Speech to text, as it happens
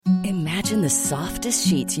Imagine the softest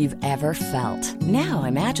sheets you've ever felt. Now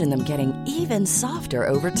imagine them getting even softer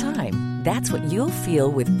over time. That's what you'll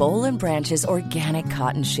feel with Boll & Branch's organic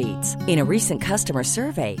cotton sheets. In a recent customer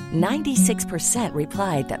survey, 96%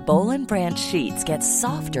 replied that Boll & Branch sheets get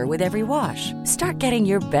softer with every wash. Start getting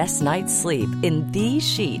your best night's sleep in these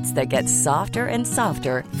sheets that get softer and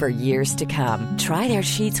softer for years to come. Try their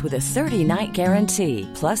sheets with a 30-night guarantee.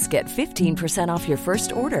 Plus, get 15% off your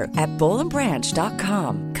first order at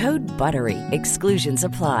bollandbranch.com. Code BUTTERY. Exclusions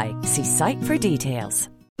apply. See site for details.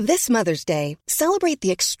 This Mother's Day, celebrate the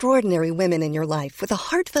extraordinary women in your life with a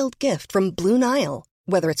heartfelt gift from Blue Nile.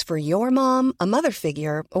 Whether it's for your mom, a mother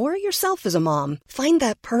figure, or yourself as a mom, find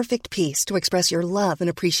that perfect piece to express your love and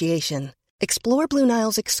appreciation. Explore Blue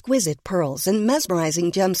Nile's exquisite pearls and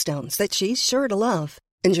mesmerizing gemstones that she's sure to love.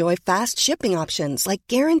 Enjoy fast shipping options like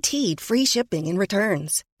guaranteed free shipping and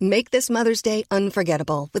returns. Make this Mother's Day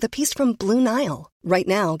unforgettable with a piece from Blue Nile. Right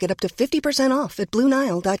now, get up to 50% off at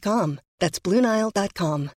BlueNile.com. That's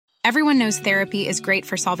BlueNile.com. Everyone knows therapy is great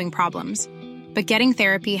for solving problems. But getting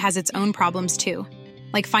therapy has its own problems too.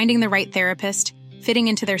 Like finding the right therapist, fitting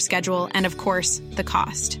into their schedule, and of course, the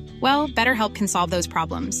cost. Well, BetterHelp can solve those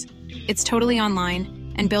problems. It's totally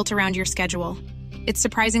online and built around your schedule. It's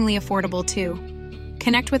surprisingly affordable too.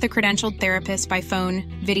 Connect with a credentialed therapist by phone,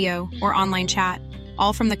 video, or online chat,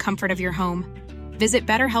 all from the comfort of your home. Visit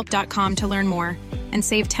BetterHelp.com to learn more and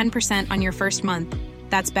save 10% on your first month.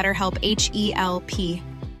 That's BetterHelp, H-E-L-P.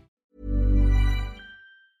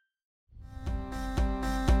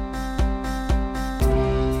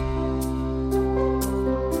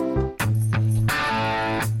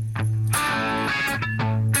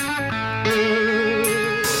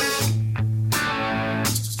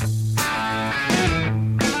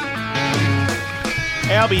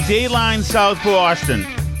 Albie, Dayline, South Boston.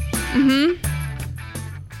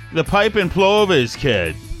 The Pipe and Plovers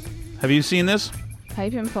kid. Have you seen this?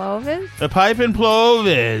 Pipe and Plovers? The Pipe and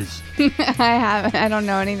Plovers. I haven't. I don't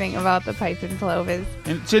know anything about the Pipe and Plovers.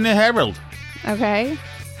 It's in the Herald. Okay.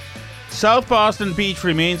 South Boston Beach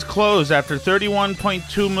remains closed after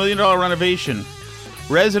 $31.2 million renovation.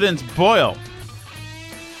 Residents boil.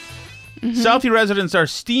 Southie residents are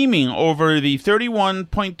steaming over the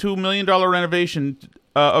 $31.2 million renovation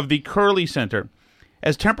of the Curley Center.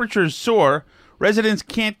 As temperatures soar, residents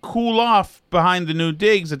can't cool off behind the new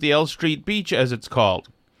digs at the L Street Beach, as it's called.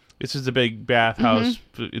 This is a big bathhouse.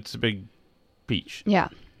 It's a big beach. Yeah.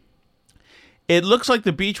 It looks like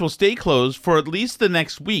the beach will stay closed for at least the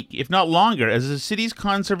next week, if not longer, as the city's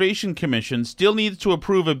Conservation Commission still needs to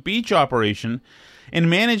approve a beach operation and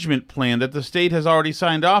management plan that the state has already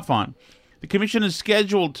signed off on. The commission is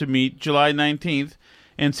scheduled to meet July 19th,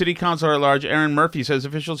 and City Councilor at Large Aaron Murphy says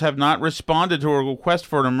officials have not responded to a request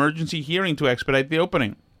for an emergency hearing to expedite the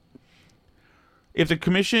opening. If the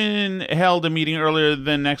commission held a meeting earlier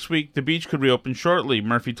than next week, the beach could reopen shortly,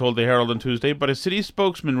 Murphy told the Herald on Tuesday, but a city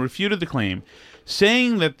spokesman refuted the claim,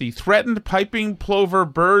 saying that the threatened piping plover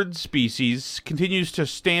bird species continues to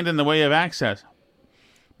stand in the way of access.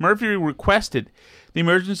 Murphy requested the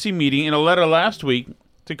emergency meeting in a letter last week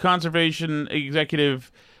to Conservation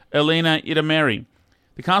Executive Elena Itamari.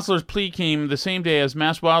 The councilor's plea came the same day as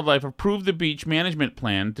Mass Wildlife approved the beach management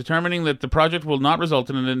plan, determining that the project will not result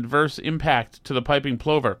in an adverse impact to the piping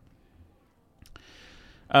plover.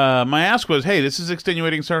 My ask was, hey, this is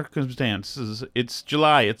extenuating circumstances. It's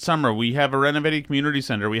July. It's summer. We have a renovated community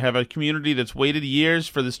center. We have a community that's waited years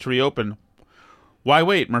for this to reopen. Why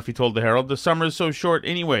wait? Murphy told the Herald. The summer is so short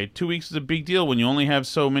anyway. 2 weeks is a big deal when you only have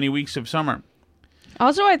so many weeks of summer.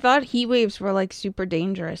 Also, I thought heat waves were like super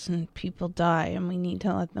dangerous and people die and we need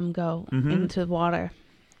to let them go into water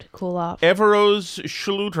to cool off. Everose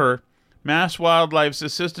Schluter, Mass Wildlife's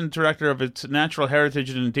assistant director of its Natural Heritage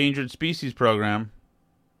and Endangered Species program,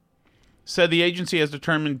 said the agency has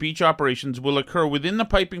determined beach operations will occur within the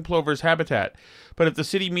piping plover's habitat, but if the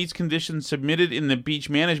city meets conditions submitted in the beach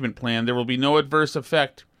management plan, there will be no adverse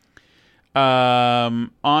effect on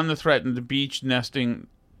the threatened beach nesting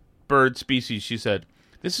bird species, she said.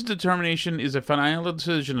 This determination is a final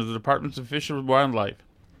decision of the Department of Fish and Wildlife.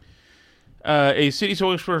 A city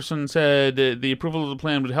spokesperson said the approval of the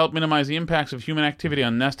plan would help minimize the impacts of human activity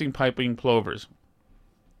on nesting piping plovers.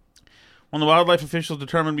 When the wildlife officials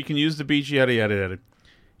determined we can use the beach, yada, yada, yada.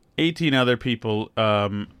 18 other people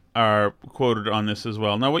are quoted on this as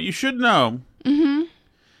well. Now, what you should know,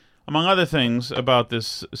 among other things about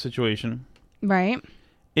this situation, right,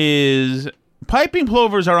 is piping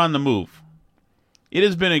plovers are on the move. It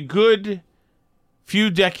has been a good few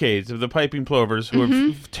decades of the piping plovers who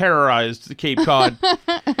have terrorized the Cape Cod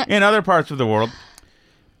and other parts of the world.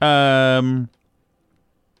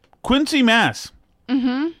 Quincy, Mass.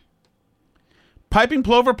 piping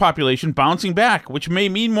plover population bouncing back, which may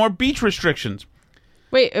mean more beach restrictions.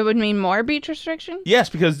 Wait, it would mean more beach restrictions? Yes,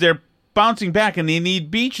 because they're bouncing back and they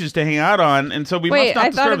need beaches to hang out on, and so we must not disturb them.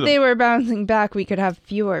 Wait, I thought if they were bouncing back, we could have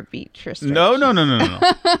fewer beach restrictions. No.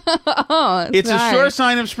 Oh, it's a sure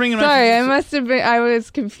sign of spring. Sorry, I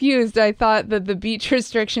was confused. I thought that the beach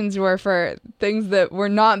restrictions were for things that were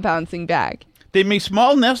not bouncing back. They make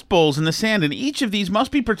small nest bowls in the sand, and each of these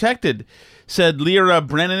must be protected, said Lyra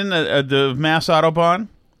Brennan of the Mass Autobahn.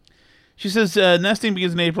 She says nesting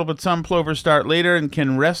begins in April, but some plovers start later and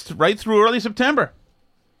can rest right through early September.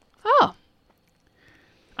 Oh.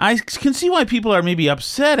 I can see why people are maybe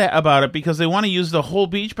upset about it because they want to use the whole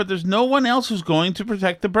beach, but there's no one else who's going to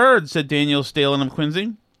protect the birds, said Daniel Stalen of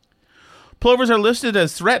Quincy. Plovers are listed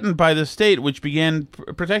as threatened by the state, which began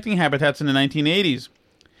protecting habitats in the 1980s.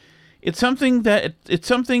 It's something that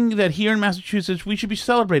here in Massachusetts we should be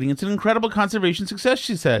celebrating. It's an incredible conservation success,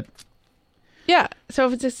 she said. Yeah, so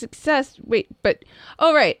if it's a success, right,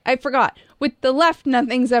 I forgot. With the left,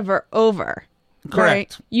 nothing's ever over.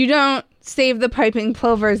 Correct. Right? You don't save the piping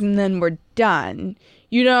plovers and then we're done.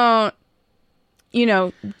 You don't,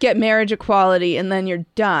 get marriage equality and then you're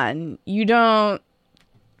done. You don't,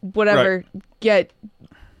 you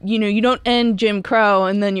don't end Jim Crow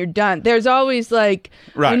and then you're done. There's always a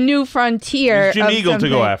new frontier. There's Jim Eagle to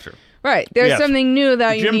go after. Right. There's something new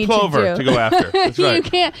that you need Plover to do. to go after. That's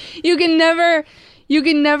right. You can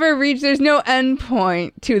never reach, there's no end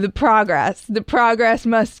point to the progress. The progress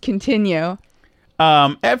must continue.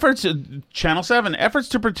 Channel 7, efforts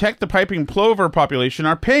to protect the piping plover population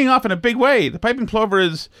are paying off in a big way. The piping plover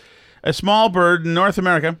is a small bird in North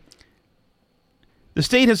America. The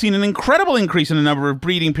state has seen an incredible increase in the number of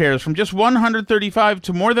breeding pairs from just 135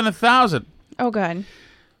 to more than 1,000. Oh, God.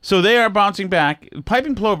 So they are bouncing back.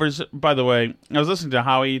 Piping plovers, by the way, I was listening to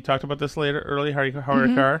Howie talked about this earlier, Howie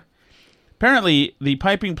Carr. Apparently, the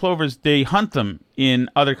piping plovers, they hunt them in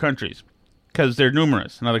other countries because they're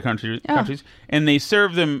numerous in other countries, and they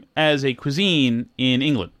serve them as a cuisine in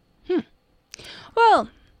England. Well,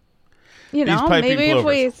 maybe plovers. if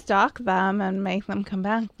we stock them and make them come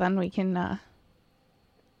back, then we can,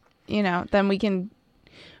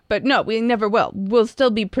 but no, we never will. We'll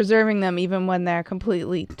still be preserving them even when they're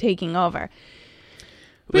completely taking over.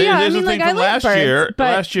 But There's a thing from last year.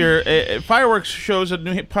 Last year, fireworks shows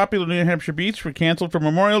at popular New Hampshire beach were canceled for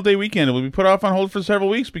Memorial Day weekend. It will be put off on hold for several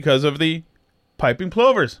weeks because of the piping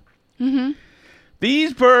plovers. Mm-hmm.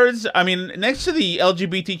 These birds, next to the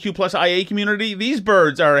LGBTQ plus IA community, these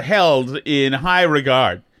birds are held in high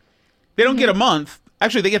regard. They don't get a month.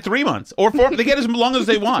 Actually, they get 3 months or 4. They get as long as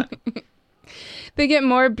they want. They get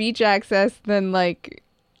more beach access than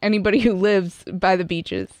anybody who lives by the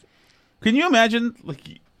beaches. Can you imagine,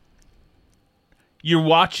 you're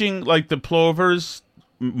watching, the plovers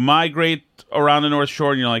migrate around the North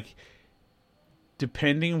Shore, and you're like,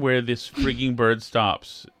 depending where this frigging bird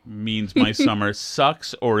stops means my summer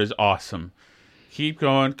sucks or is awesome. Keep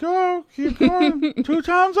going. Go. Keep going. 2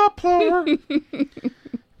 times up, plover.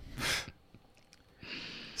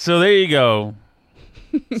 So there you go.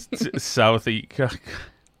 Southie.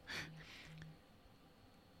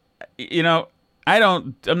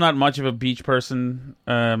 I'm not much of a beach person,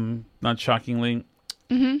 not shockingly.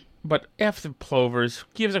 Mm-hmm. But F the plovers.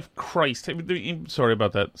 Gives a Christ. Sorry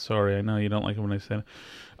about that. Sorry, I know you don't like it when I say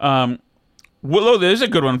it. Willow, there's a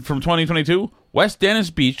good one from 2022. West Dennis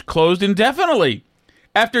Beach closed indefinitely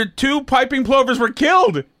after 2 piping plovers were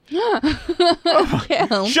killed. Shut it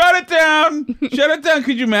down. Shut it down.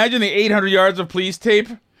 Could you imagine the 800 yards of police tape?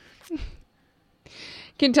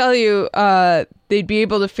 Can tell you they'd be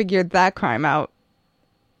able to figure that crime out,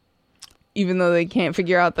 even though they can't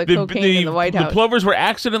figure out the cocaine in the White House. The plovers were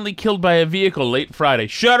accidentally killed by a vehicle late Friday.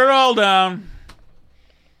 Shut it all down.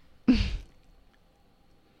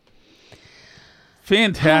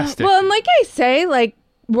 Fantastic. Well, and like I say,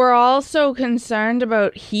 we're all so concerned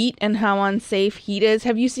about heat and how unsafe heat is.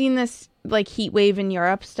 Have you seen this heat wave in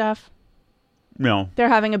Europe stuff? No. They're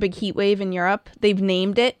having a big heat wave in Europe. They've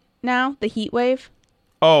named it now, the heat wave.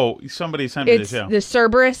 Oh, somebody sent me this, yeah. It's the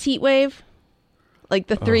Cerberus heat wave.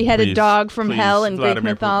 The three-headed dog from hell in Greek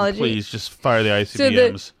mythology. Please, just fire the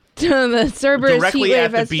ICBMs. So the Cerberus directly heat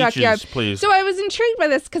wave at the has struck beaches, please. So I was intrigued by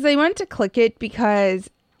this because I went to click it because,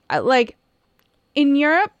 in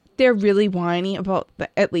Europe, they're really whiny about,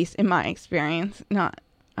 at least in my experience, not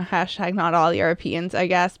a hashtag not all Europeans, I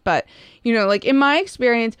guess, but, in my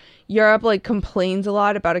experience, Europe, complains a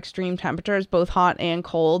lot about extreme temperatures, both hot and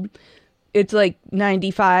cold. It's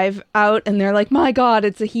 95 out, and they're like, my God,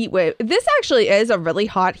 it's a heat wave. This actually is a really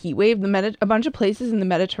hot heat wave. A bunch of places in the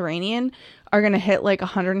Mediterranean are going to hit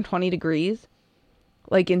 120 degrees.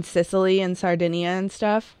 like in Sicily and Sardinia and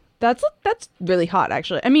stuff. That's really hot,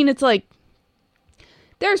 actually. I mean, it's like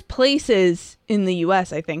there's places in the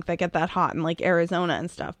US, I think, that get that hot, in like Arizona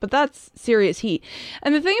and stuff, but that's serious heat.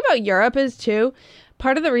 And the thing about Europe is too,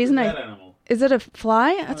 part of the reason is it a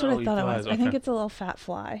fly? That's what I thought it was. Okay. I think it's a little fat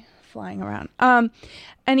fly flying around.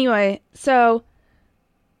 Anyway, so,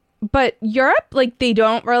 but Europe, like, they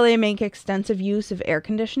don't really make extensive use of air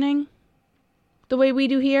conditioning the way we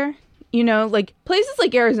do here. You know, like places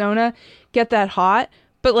like Arizona get that hot,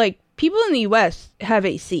 but like people in the US have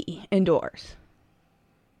AC indoors.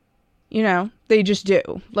 You know, they just do,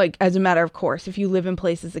 like, as a matter of course, if you live in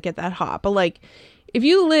places that get that hot. But like, if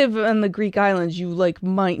you live on the Greek islands, you like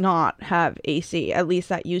might not have AC. At least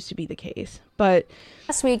that used to be the case. But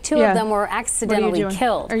last week, two of them were accidentally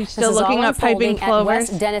killed. Are you still looking up piping plovers?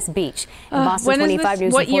 At West Dennis Beach. And Boston 25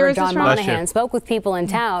 News reporter John Monahan spoke with people in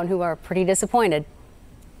town who are pretty disappointed.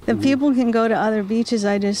 The people can go to other beaches.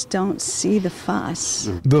 I just don't see the fuss.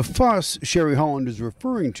 The fuss Sherry Holland is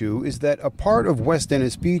referring to is that a part of West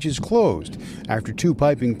Dennis Beach is closed after two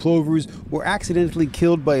piping plovers were accidentally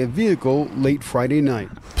killed by a vehicle late Friday night.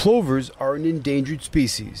 Plovers are an endangered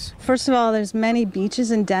species. First of all, there's many beaches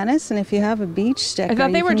in Dennis, and if you have a beach sticker, I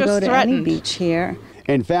thought they were just go to threatened. any beach here.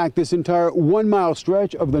 In fact, this entire 1 mile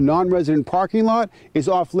stretch of the non-resident parking lot is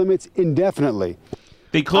off limits indefinitely.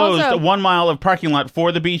 They closed 1 mile of parking lot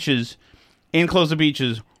for the beaches, and closed the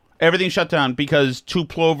beaches. Everything shut down because two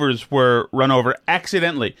plovers were run over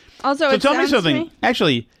accidentally. Also, so tell me something.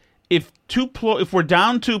 Actually, if we're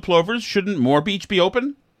down two plovers, shouldn't more beach be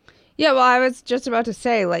open? Yeah, well, I was just about to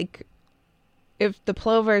say, like, if the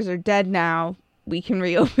plovers are dead now, we can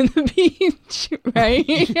reopen the beach, right?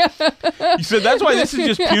 So that's why this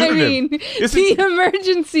is just punitive. I mean, the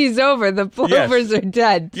emergency's over. The plovers are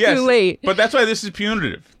dead. Yes. Too late. But that's why this is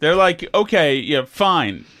punitive. They're like, okay, yeah,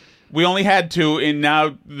 fine. We only had two, and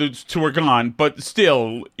now the two are gone. But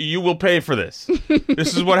still, you will pay for this.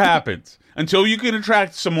 This is what happens. Until you can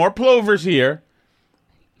attract some more plovers here,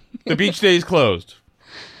 the beach stays closed.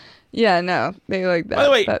 Yeah, no, they like that. By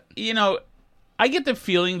the way, you know, I get the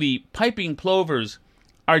feeling the piping plovers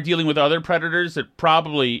are dealing with other predators that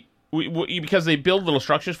probably, because they build little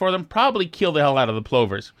structures for them, probably kill the hell out of the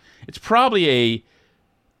plovers. It's probably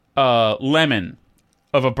a lemon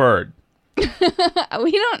of a bird.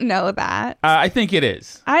 We don't know that. I think it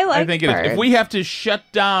is. I think it is. If we have to shut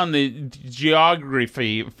down the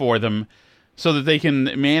geography for them so that they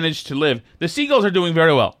can manage to live, the seagulls are doing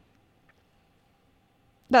very well.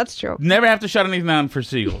 That's true. Never have to shut anything down for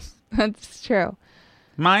seagulls. That's true.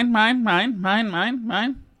 Mine. Right,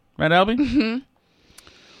 Albie? Mm-hmm.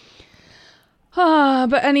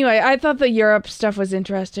 But anyway, I thought the Europe stuff was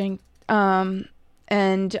interesting. And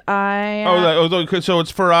I... so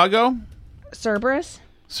it's Farrago? Cerberus,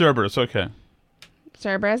 okay.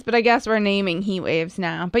 Cerberus. But I guess we're naming heat waves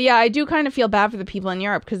now. But yeah, I do kind of feel bad for the people in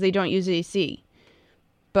Europe because they don't use AC.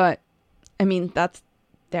 But, I mean, that's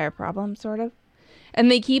their problem, sort of. And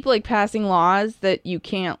they keep, like, passing laws that you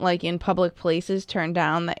can't, like, in public places turn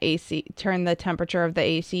the temperature of the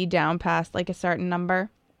AC down past, like, a certain number.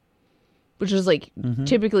 Which is, like,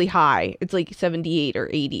 typically high. It's, like, 78 or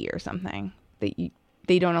 80 or something.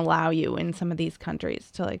 They don't allow you in some of these countries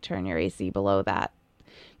to, like, turn your AC below that.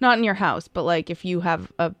 Not in your house, but, like, if you have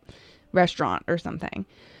a restaurant or something.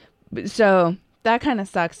 So, that kind of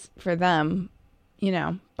sucks for them, you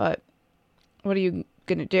know. But what are you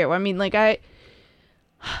going to do? I mean, like, I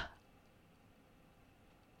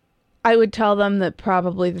would tell them that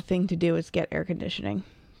probably the thing to do is get air conditioning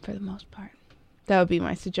for the most part. That would be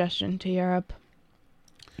my suggestion to Europe.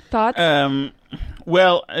 Thoughts?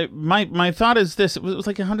 Well, my thought is this. It was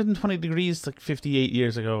like 120 degrees like 58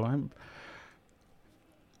 years ago.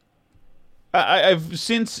 I've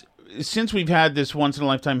since we've had this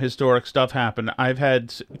once-in-a-lifetime historic stuff happen, I've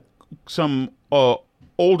had some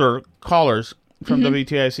older callers from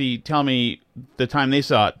WTIC tell me the time they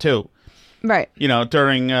saw it, too. Right. You know,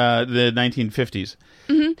 during the 1950s.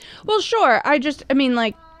 Mm-hmm. Well, sure. I mean,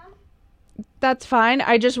 like, that's fine.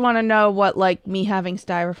 I just want to know what, like, me having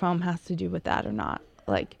styrofoam has to do with that or not.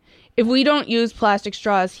 Like, if we don't use plastic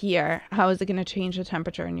straws here, how is it going to change the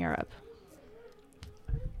temperature in Europe?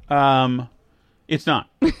 It's not.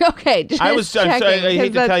 Okay. I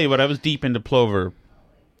hate to tell you, but I was deep into plover.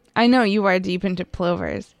 I know you are deep into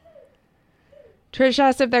plovers. Trish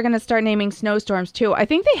asked if they're going to start naming snowstorms, too. I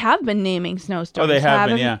think they have been naming snowstorms. Oh, they have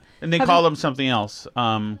been, yeah. And they call them something else.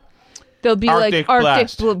 They'll be Arctic like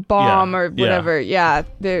blast. Arctic bomb or whatever. Yeah.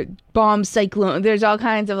 The bomb cyclone. There's all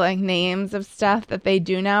kinds of like names of stuff that they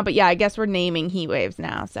do now. But yeah, I guess we're naming heat waves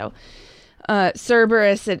now. So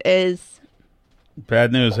Cerberus it is.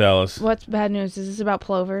 Bad news, Alice. What's bad news? Is this about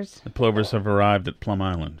plovers? The plovers have arrived at Plum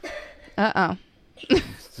Island. Uh-oh. It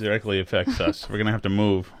directly affects us. We're going to have to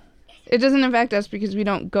move. It doesn't affect us because we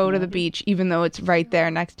don't go to the beach, even though it's right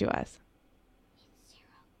there next to us.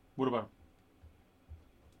 What about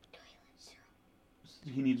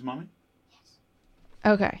him? He needs mommy?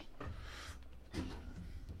 Okay.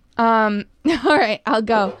 All right, I'll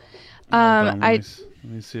go. Let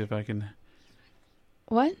me see if I can.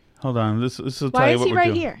 What? Hold on. This will Why tell you is what he we're right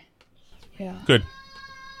doing. here? Yeah. Good.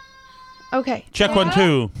 Okay. Check 1,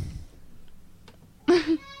 2.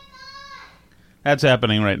 That's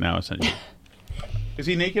happening right now, essentially. Is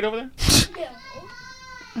he naked over there?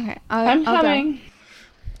 Okay. I'm coming.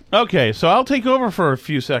 Okay, so I'll take over for a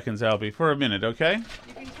few seconds, Albie, for a minute, okay?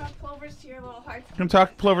 You can talk plovers to your little hearts. You can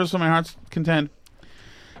talk plovers to my heart's content.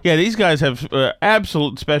 Yeah, these guys have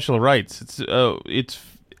absolute special rights. It's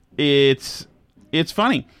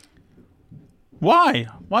funny. Why?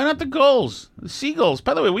 Why not the gulls? The seagulls.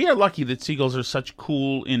 By the way, we are lucky that seagulls are such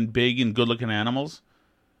cool and big and good-looking animals.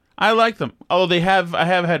 I like them. Although I have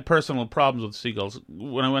had personal problems with seagulls.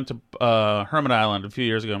 When I went to Hermit Island a few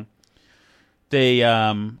years ago,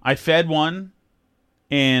 I fed one,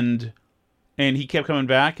 and he kept coming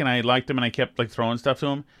back, and I liked him, and I kept throwing stuff to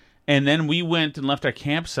him. And then we went and left our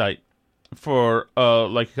campsite for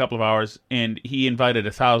a couple of hours, and he invited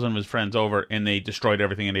 1,000 of his friends over, and they destroyed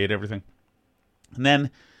everything and ate everything. And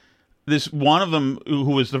then this one of them, who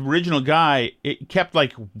was the original guy, it kept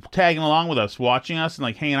tagging along with us, watching us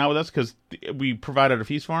and hanging out with us because we provided a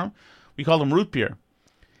feast for him. We called him Root Beer.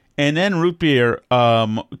 And then Root Beer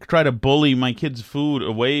tried to bully my kids' food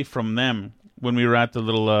away from them when we were at the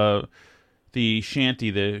little the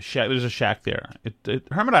shanty, the shack. There's a shack there at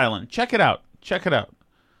Hermit Island. Check it out. Check it out.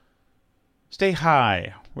 Stay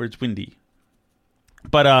high where it's windy.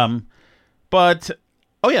 But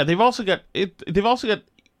oh yeah, they've also got it. They've also got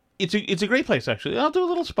it's a great place actually. I'll do a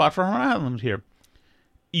little spot for Hermit Island here.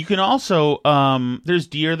 You can also there's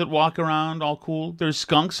deer that walk around, all cool. There's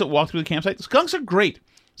skunks that walk through the campsite. The skunks are great.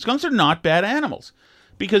 Skunks are not bad animals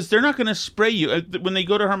because they're not going to spray you when they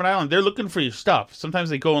go to Hermit Island. They're looking for your stuff. Sometimes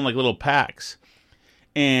they go in little packs,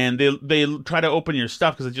 and they try to open your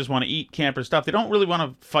stuff because they just want to eat camper stuff. They don't really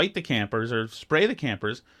want to fight the campers or spray the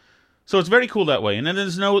campers. So it's very cool that way. And then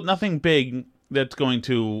there's nothing big that's going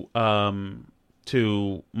to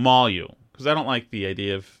maul you, because I don't like the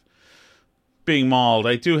idea of being mauled.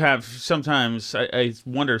 I do have sometimes. I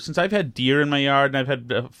wonder, since I've had deer in my yard and I've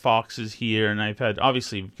had foxes here, and I've had,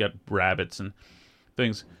 obviously we've got rabbits and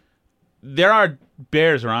things. There are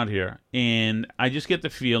bears around here, and I just get the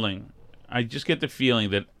feeling.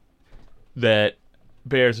 that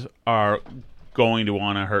bears are going to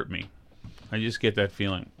want to hurt me. I just get that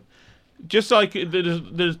feeling. Just like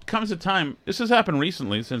there comes a time. This has happened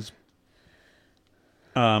recently since.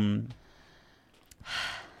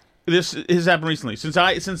 This has happened recently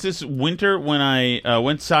since this winter when I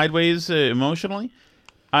went sideways emotionally.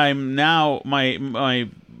 I'm now my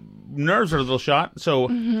nerves are a little shot,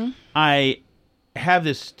 so I have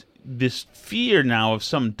this fear now of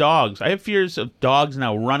some dogs. I have fears of dogs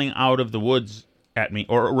now running out of the woods at me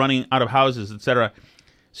or running out of houses, etc.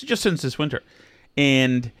 So just since this winter,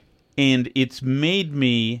 and it's made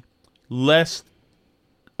me less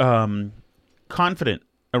confident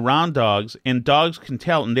around dogs, and dogs can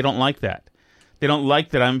tell, and they don't like that. They don't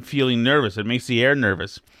like that I'm feeling nervous. It makes the air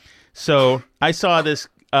nervous. So I saw this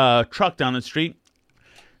truck down the street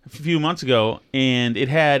a few months ago, and it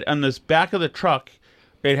had, on this back of the truck,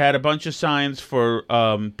 it had a bunch of signs for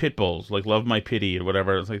pit bulls, like "Love My Pity" or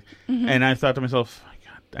whatever. It's like, and I thought to myself,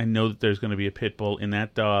 God, I know that there's going to be a pit bull in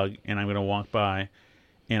that dog, and I'm going to walk by,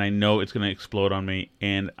 and I know it's going to explode on me.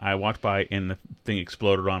 And I walked by, and the thing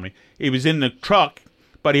exploded on me. It was in the truck,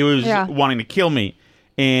 but he was wanting to kill me.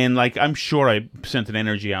 And, I'm sure I sent an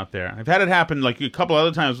energy out there. I've had it happen, a couple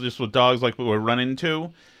other times just with dogs, we were running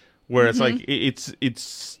into, where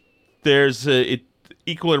it's there's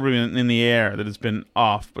equilibrium in the air that has been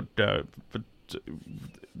off, but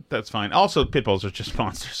that's fine. Also, pit bulls are just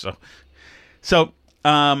monsters, so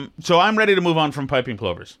I'm ready to move on from piping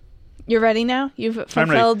plovers. You're ready now? You've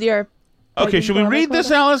fulfilled your... Okay, should we read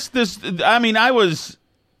this, Alice? I was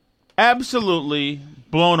absolutely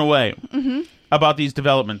blown away about these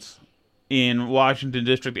developments in Washington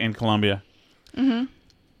District and Columbia.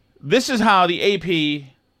 This is how the AP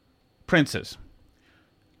prints this.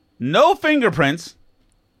 No fingerprints,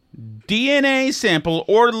 DNA sample,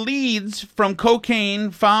 or leads from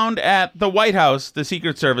cocaine found at the White House, the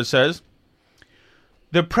Secret Service says.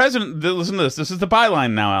 The president... Listen to this. This is the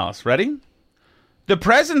byline now, Alice. Ready? The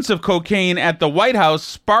presence of cocaine at the White House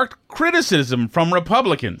sparked criticism from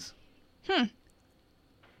Republicans.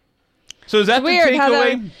 So is that the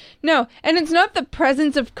takeaway? No, and it's not the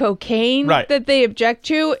presence of cocaine that they object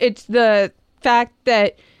to. It's the fact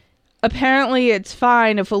that apparently it's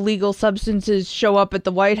fine if illegal substances show up at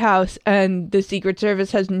the White House and the Secret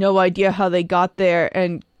Service has no idea how they got there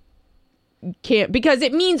and can't, because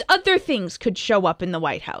it means other things could show up in the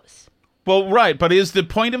White House. Well, right, but is the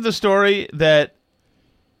point of the story that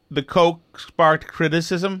the coke sparked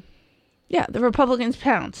criticism? Yeah, the Republicans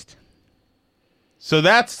pounced. So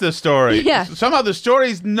that's the story. Yeah. Somehow the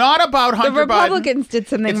story's not about Hunter Biden. The Republicans did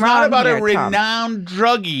something wrong. It's not about here, a renowned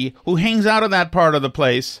druggie who hangs out in that part of the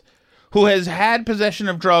place, who has had possession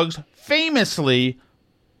of drugs previously,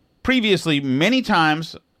 many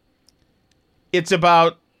times. It's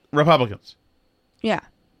about Republicans. Yeah.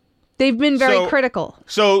 They've been very critical.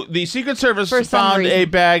 So the Secret Service found a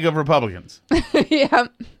bag of Republicans. Yeah.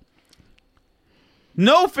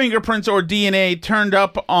 No fingerprints or DNA turned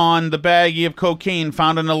up on the baggie of cocaine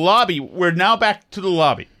found in the lobby. We're now back to the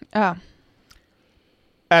lobby. Oh.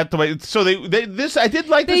 At the way, so I did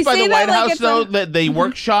like this by the White House though that they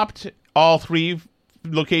workshopped all three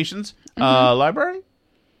locations. Library?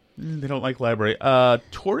 They don't like library.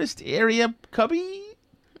 Tourist area cubby?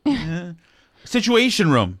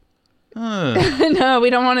 Situation room. No, we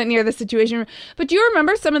don't want it near the situation room. But do you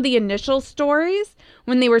remember some of the initial stories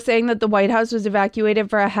when they were saying that the White House was evacuated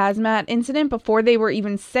for a hazmat incident before they were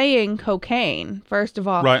even saying cocaine? First of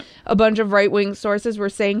all, a bunch of right-wing sources were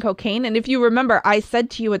saying cocaine. And if you remember, I said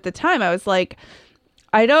to you at the time, I was like,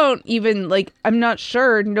 I'm not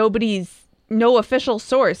sure no official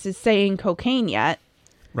source is saying cocaine yet.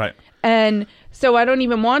 Right. And so I don't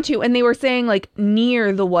even want to. And they were saying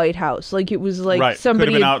near the White House. Like it was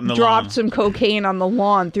somebody dropped some cocaine on the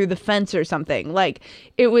lawn through the fence or something.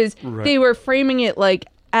 It was, they were framing it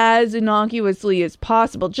as innocuously as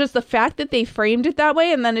possible. Just the fact that they framed it that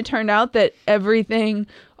way. And then it turned out that everything,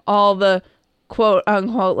 all the quote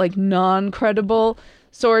unquote, non-credible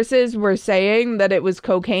sources were saying that it was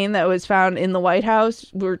cocaine that was found in the White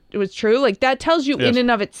House. It was true. That tells you in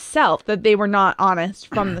and of itself that they were not honest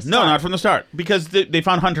from the start. No, not from the start, because they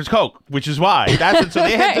found Hunter's coke, which is why. So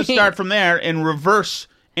they had to start from there and reverse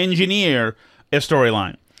engineer a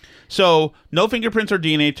storyline. So no fingerprints or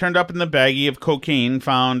DNA turned up in the baggie of cocaine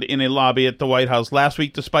found in a lobby at the White House last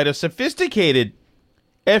week, despite a sophisticated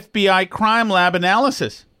FBI crime lab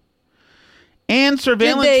analysis and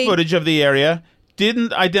surveillance footage of the area.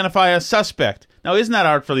 Didn't identify a suspect. Now, isn't that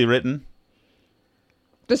artfully written?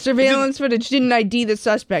 The surveillance footage didn't ID the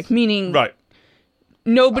suspect, meaning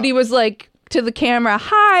nobody was to the camera,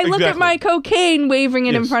 hi, look at my cocaine, waving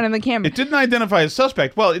it in front of the camera. It didn't identify a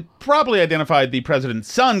suspect. Well, it probably identified the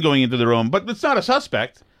president's son going into the room, but it's not a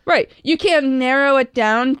suspect. Right. You can't narrow it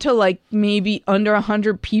down to maybe under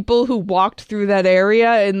 100 people who walked through that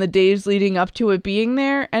area in the days leading up to it being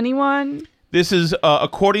there. Anyone? This is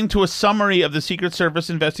according to a summary of the Secret Service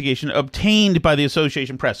investigation obtained by the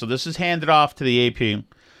Associated Press. So this is handed off to the AP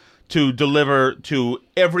to deliver to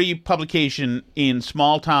every publication in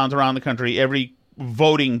small towns around the country, every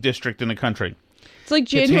voting district in the country. It's like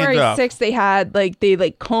January 6th, they had,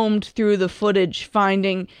 they combed through the footage,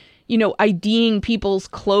 finding, IDing people's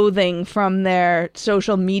clothing from their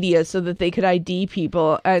social media so that they could ID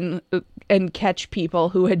people and catch people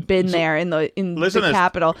who had been there in the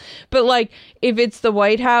Capitol. But if it's the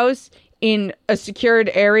White House in a secured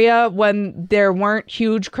area when there weren't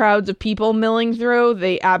huge crowds of people milling through,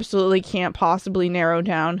 they absolutely can't possibly narrow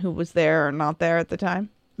down who was there or not there at the time.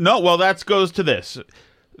 No, well, that goes to this.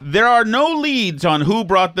 There are no leads on who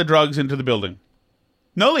brought the drugs into the building.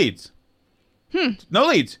 No leads. No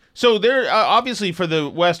leads. So there, obviously for the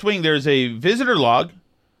West Wing, there's a visitor log.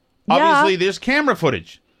 Obviously, there's camera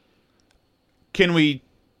footage. Can we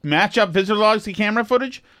match up visitor logs to camera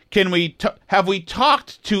footage? Can we have we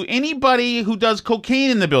talked to anybody who does cocaine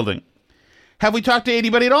in the building? Have we talked to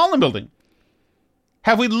anybody at all in the building?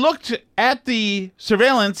 Have we looked at the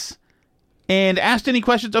surveillance and asked any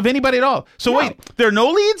questions of anybody at all? So wait, there are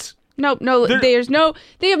no leads? No,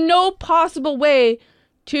 they have no possible way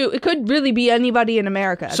to, it could really be anybody in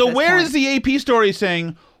America. So where is the AP story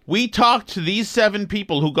saying, we talked to these 7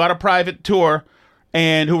 people who got a private tour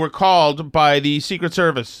and who were called by the Secret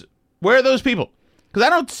Service? Where are those people? Because I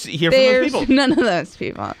don't hear from those people. None of those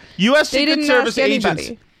people. U.S. Secret Service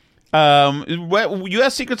agents.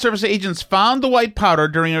 U.S. Secret Service agents found the white powder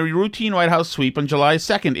during a routine White House sweep on July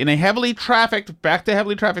 2nd in a heavily trafficked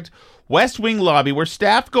West Wing lobby where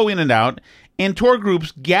staff go in and out and tour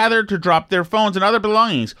groups gather to drop their phones and other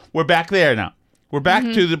belongings. We're back there now. We're back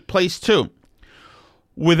to the place 2.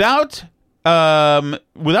 Without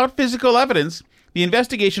physical evidence, the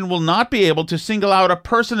investigation will not be able to single out a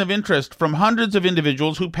person of interest from hundreds of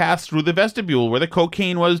individuals who passed through the vestibule where the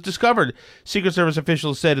cocaine was discovered, Secret Service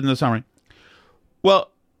officials said in the summary.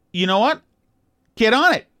 Well, you know what? Get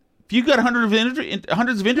on it. If you've got hundreds of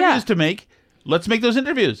interviews to make, let's make those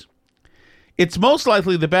interviews. It's most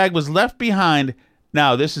likely the bag was left behind.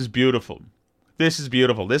 Now, this is beautiful. This is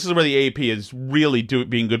beautiful. This is where the AP is really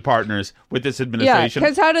being good partners with this administration. Yeah,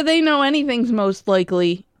 because how do they know anything's most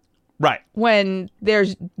likely? Right. When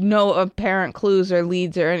there's no apparent clues or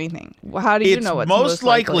leads or anything. How do you know what's most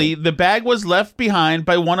likely? The bag was left behind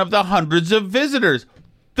by one of the hundreds of visitors.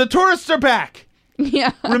 The tourists are back.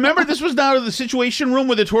 Yeah. Remember, this was now the Situation Room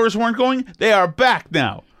where the tourists weren't going? They are back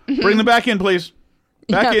now. Bring them back in, please.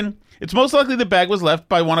 Back in. It's most likely the bag was left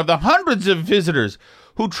by one of the hundreds of visitors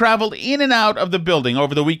who traveled in and out of the building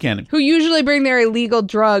over the weekend. Who usually bring their illegal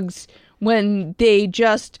drugs when they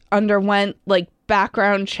just underwent, like,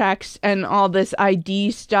 background checks and all this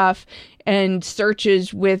ID stuff and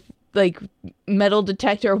searches with, like, metal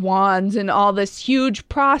detector wands and all this huge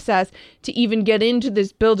process to even get into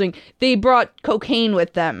this building. They brought cocaine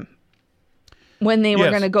with them when they were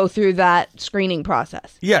going to go through that screening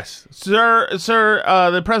process. Yes. Sir,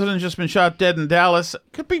 the president's just been shot dead in Dallas.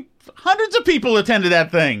 Could be hundreds of people attended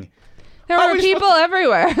that thing. There were people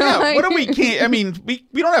everywhere. Yeah, what do we can't? I mean, we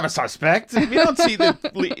don't have a suspect. We don't see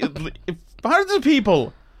hundreds of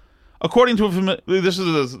people. According to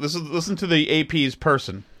listen to the AP's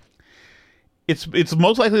person. It's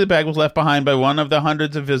most likely the bag was left behind by one of the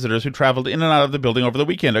hundreds of visitors who traveled in and out of the building over the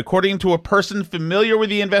weekend, according to a person familiar with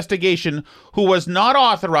the investigation who was not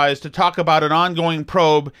authorized to talk about an ongoing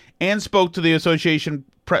probe and spoke to the Associated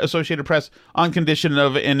Press on condition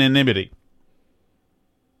of anonymity.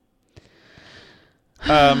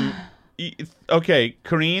 Okay,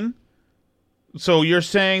 Karine. So you're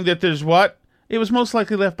saying that there's what? It was most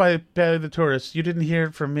likely left by the tourists. You didn't hear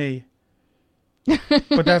it from me.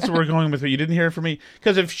 But that's what we're going with. You didn't hear it from me.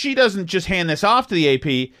 Because if she doesn't just hand this off to the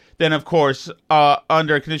AP, then, of course,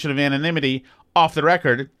 under a condition of anonymity, off the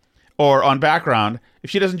record, or on background, if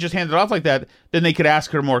she doesn't just hand it off like that, then they could ask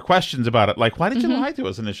her more questions about it. Like, why did you lie to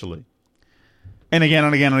us initially? And again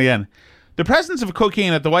and again and again. The presence of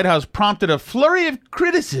cocaine at the White House prompted a flurry of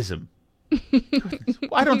criticism.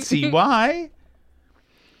 I don't see why.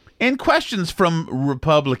 And questions from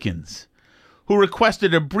Republicans who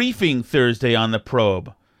requested a briefing Thursday on the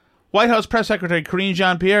probe. White House Press Secretary Karine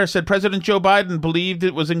Jean-Pierre said President Joe Biden believed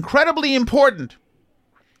it was incredibly important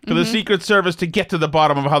for the Secret Service to get to the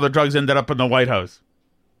bottom of how the drugs ended up in the White House.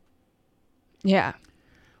 Yeah.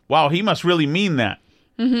 Wow, he must really mean that.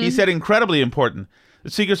 He said incredibly important.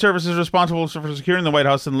 The Secret Service is responsible for securing the White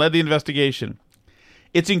House and led the investigation.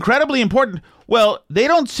 It's incredibly important. Well, they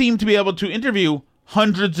don't seem to be able to interview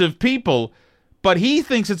hundreds of people, but he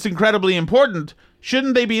thinks it's incredibly important.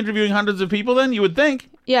 Shouldn't they be interviewing hundreds of people then, you would think?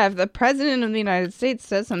 Yeah, if the president of the United States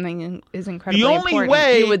says something is incredibly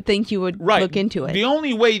important, you would think you would look into it. The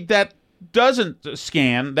only way that doesn't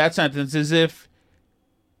scan that sentence is if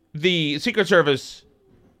the Secret Service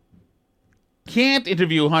can't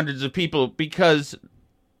interview hundreds of people because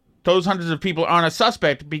those hundreds of people aren't a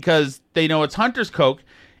suspect because they know it's Hunter's coke,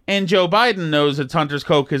 and Joe Biden knows it's Hunter's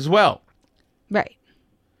coke as well. Right.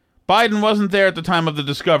 Biden wasn't there at the time of the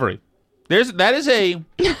discovery. That is a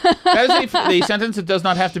sentence that does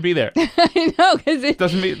not have to be there. I know, because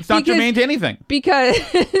it's not germane to anything. Because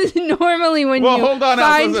normally when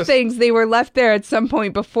find things, they were left there at some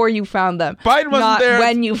point before you found them. Biden wasn't there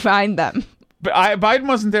when you find them. Biden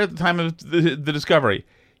wasn't there at the time of the discovery.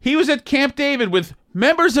 He was at Camp David with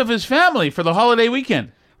members of his family for the holiday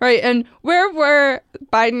weekend. Right, and where were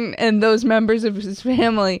Biden and those members of his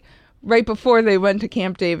family right before they went to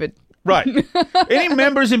Camp David? Right. Any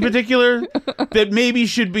members in particular that maybe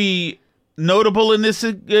should be notable in this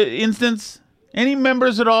instance? Any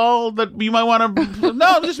members at all that you might want to...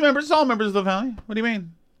 No, just members. All members of the family. What do you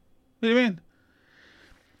mean? What do you mean?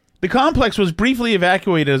 The complex was briefly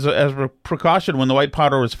evacuated as a precaution when the white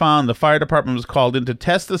powder was found. The fire department was called in to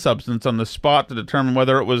test the substance on the spot to determine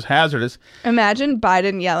whether it was hazardous. Imagine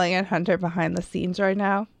Biden yelling at Hunter behind the scenes right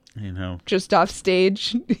now. You know. Just off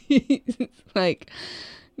stage. Like...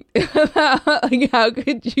 like, how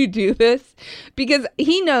could you do this? Because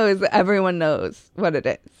he knows everyone knows what it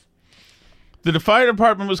is. The fire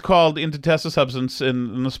department was called in to test the substance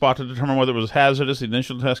in the spot to determine whether it was hazardous. The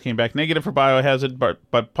initial test came back negative for biohazard,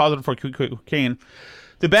 but positive for cocaine.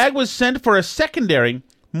 The bag was sent for a secondary,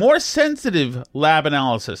 more sensitive lab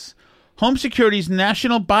analysis. Home Security's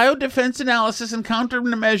National Biodefense Analysis and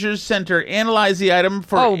Countermeasures Center analyzed the item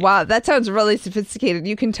for... Oh, wow. That sounds really sophisticated.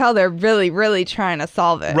 You can tell they're really, really trying to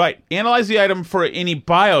solve it. Right. Analyze the item for any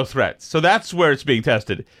bio threats. So that's where it's being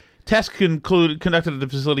tested. Tests conducted at the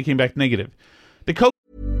facility came back negative.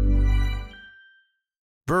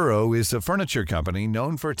 Burrow is a furniture company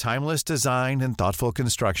known for timeless design and thoughtful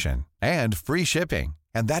construction and free shipping,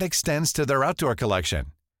 and that extends to their outdoor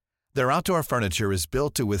collection. Their outdoor furniture is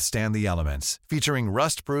built to withstand the elements, featuring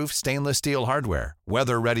rust-proof stainless steel hardware,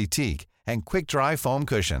 weather-ready teak, and quick-dry foam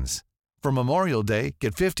cushions. For Memorial Day,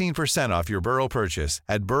 get 15% off your Burrow purchase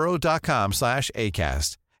at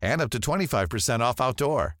burrow.com/acast, and up to 25% off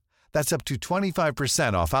outdoor. That's up to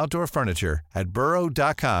 25% off outdoor furniture at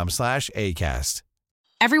burrow.com/acast.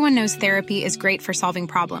 Everyone knows therapy is great for solving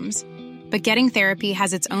problems, but getting therapy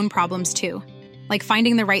has its own problems too, like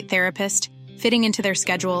finding the right therapist, fitting into their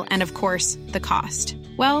schedule, and of course, the cost.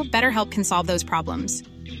 Well, BetterHelp can solve those problems.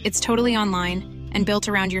 It's totally online and built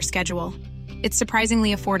around your schedule. It's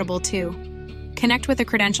surprisingly affordable too. Connect with a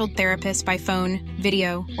credentialed therapist by phone,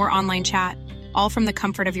 video, or online chat, all from the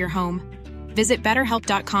comfort of your home. Visit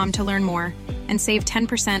BetterHelp.com to learn more and save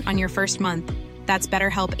 10% on your first month. That's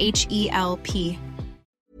BetterHelp, H-E-L-P.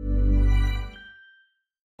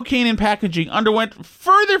 Cocaine in packaging underwent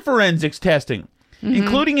further forensics testing,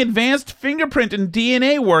 including advanced fingerprint and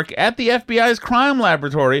DNA work at the FBI's crime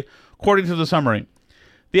laboratory, according to the summary.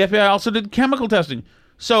 The FBI also did chemical testing.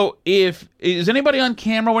 So, is anybody on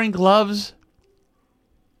camera wearing gloves?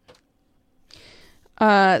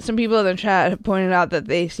 Some people in the chat have pointed out that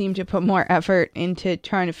they seem to put more effort into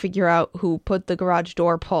trying to figure out who put the garage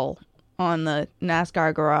door pull on the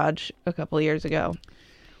NASCAR garage a couple of years ago.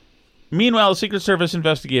 Meanwhile, the Secret Service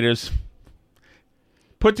investigators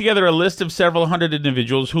put together a list of several hundred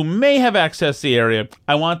individuals who may have accessed the area.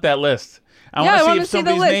 I want that list. I want to see if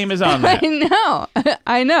somebody's name is on that.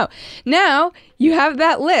 I know. Now, you have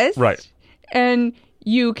that list. Right. And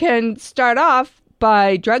you can start off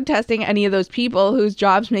by drug testing any of those people whose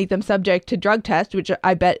jobs make them subject to drug tests, which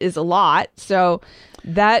I bet is a lot. So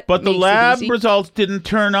that But the lab results didn't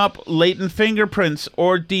turn up latent fingerprints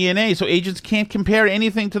or DNA, so agents can't compare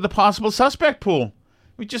anything to the possible suspect pool.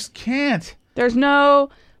 We just can't. There's no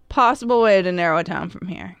possible way to narrow it down from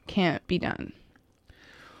here. Can't be done.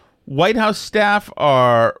 White House staff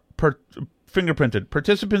are fingerprinted.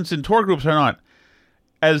 Participants in tour groups are not,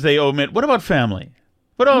 as they omit. What about family?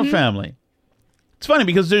 What about family? It's funny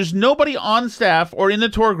because there's nobody on staff or in the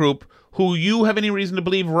tour group who you have any reason to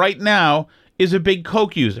believe right now is a big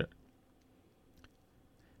coke user.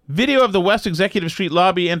 Video of the West Executive Street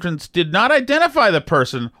lobby entrance did not identify the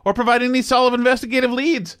person or provide any solid investigative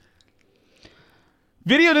leads.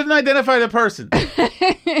 Video didn't identify the person.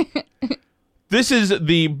 This is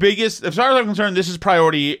the biggest, as far as I'm concerned, this is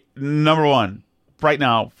priority number one right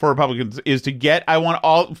now for Republicans is to get, I want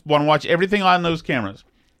to watch everything on those cameras.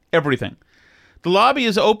 Everything. The lobby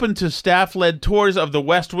is open to staff-led tours of the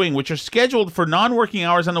West Wing, which are scheduled for non-working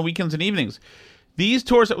hours on the weekends and evenings. These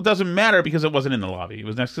tours, it doesn't matter because it wasn't in the lobby. It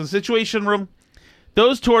was next to the Situation Room.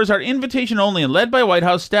 Those tours are invitation only and led by White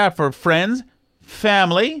House staff for friends,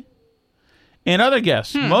 family, and other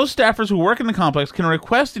guests. Most staffers who work in the complex can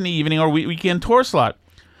request an evening or weekend tour slot,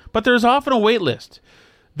 but there's often a wait list.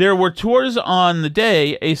 There were tours on the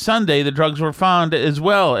day, a Sunday, the drugs were found, as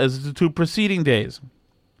well as the two preceding days.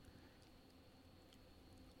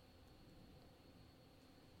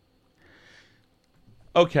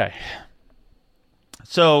 Okay.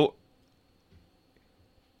 So,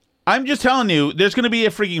 I'm just telling you, there's going to be a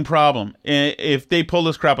freaking problem if they pull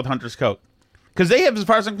this crap with Hunter's Coke. Because they have, as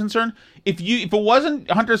far as I'm concerned, if it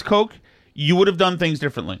wasn't Hunter's Coke, you would have done things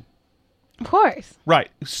differently. Of course. Right.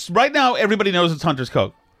 Right now, everybody knows it's Hunter's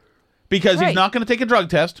Coke. Because he's not going to take a drug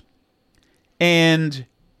test. And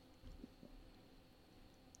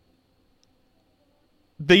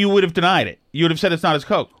you would have denied it. You would have said it's not his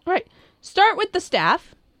Coke. Right. Start with the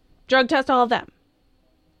staff. Drug test all of them.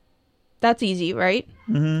 That's easy, right?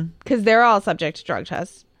 Because they're all subject to drug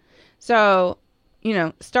tests. So,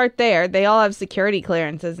 start there. They all have security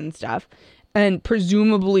clearances and stuff. And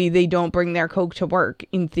presumably they don't bring their Coke to work,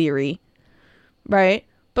 in theory. Right?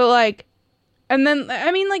 But, and then,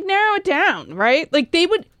 narrow it down, right? They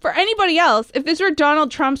would, for anybody else, if this were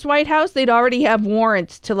Donald Trump's White House, they'd already have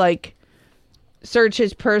warrants to, search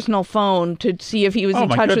his personal phone to see if he was in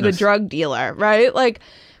touch with a drug dealer, right?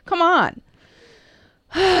 Come on.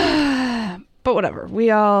 But whatever. We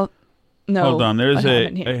all know. Hold on. There is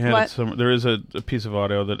there is a piece of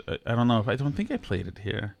audio that I don't know if I don't think I played it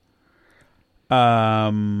here.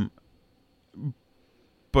 But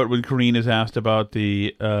when Karine is asked about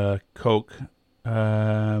the Coke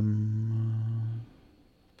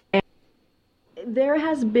There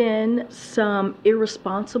has been some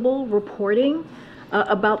irresponsible reporting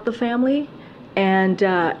about the family, and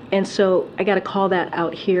so I got to call that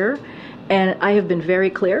out here. And I have been very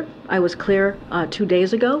clear. I was clear 2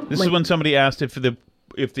 days ago. This is when somebody asked if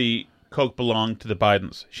the Coke belonged to the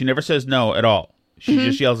Bidens. She never says no at all. She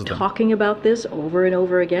just yells at them. Talking about this over and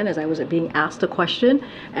over again as I was being asked a question.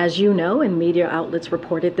 As you know, and media outlets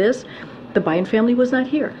reported this, the Biden family was not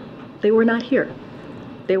here. They were not here.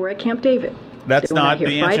 They were at Camp David. That's not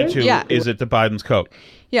the answer to, is it the Biden's Coke?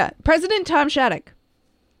 Yeah. President Tom Shattuck.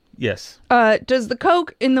 Yes. Does the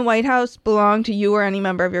Coke in the White House belong to you or any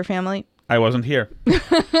member of your family? I wasn't here.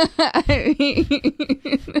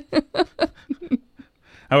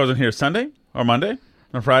 I wasn't here Sunday or Monday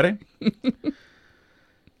or Friday.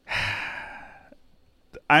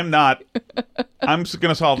 I'm going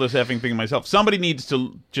to solve this effing thing myself. Somebody needs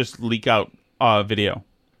to just leak out video.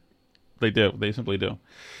 They do. They simply do.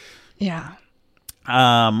 Yeah.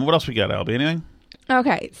 What else we got, Albie? Anything?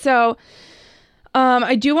 Okay. So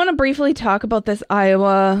I do want to briefly talk about this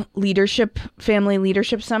Iowa Family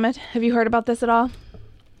Leadership Summit. Have you heard about this at all?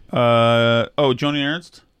 Joni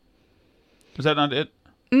Ernst? Was that not it?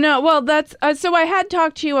 No, well, that's so I had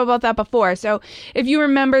talked to you about that before. So if you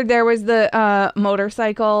remember, there was the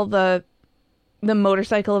motorcycle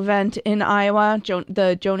event in Iowa,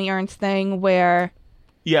 the Joni Ernst thing where...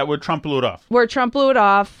 Yeah, where Trump blew it off. All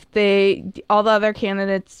the other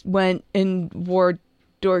candidates went and wore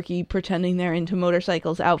dorky, pretending they're into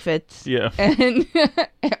motorcycles outfits. Yeah. And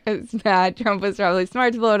it was bad. Trump was probably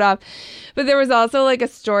smart to blow it off. But there was also like a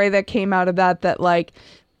story that came out of that like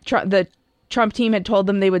the Trump team had told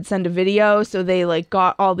them they would send a video. So they like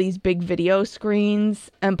got all these big video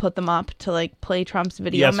screens and put them up to like play Trump's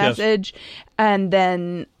video message. Yes. And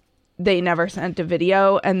then they never sent a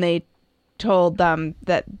video, and they told them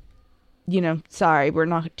that, sorry, we're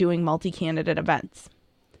not doing multi-candidate events.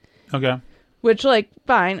 Okay. Which, like,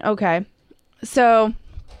 fine, okay. So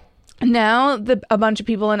now a bunch of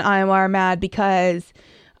people in Iowa are mad because,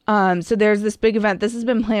 so there's this big event. This has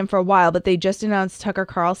been planned for a while, but they just announced Tucker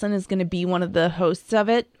Carlson is going to be one of the hosts of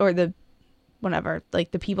it, or the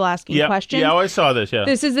people asking questions. Yeah, I saw this, yeah.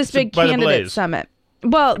 This is this big candidate summit.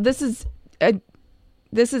 Well, this is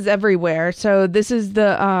everywhere. So this is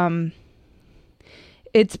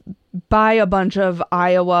it's by a bunch of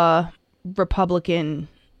Iowa Republican,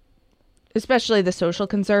 especially the social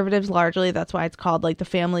conservatives, largely. That's why it's called like the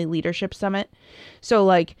Family Leadership Summit. So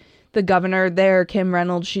like the governor there, Kim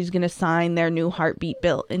Reynolds, she's going to sign their new heartbeat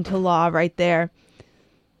bill into law right there.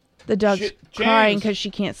 The dog's crying because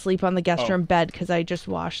she can't sleep on the guest room bed because I just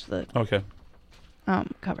washed the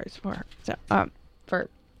covers for her. So for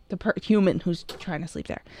the human who's trying to sleep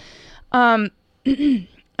there.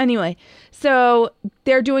 Anyway, so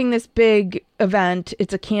they're doing this big event.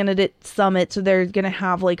 It's a candidate summit, so they're going to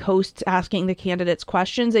have like hosts asking the candidates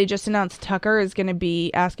questions. They just announced Tucker is going to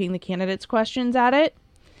be asking the candidates questions at it.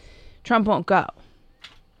 Trump won't go.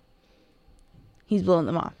 He's blowing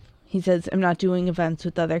them off. He says, I'm not doing events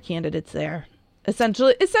with other candidates there.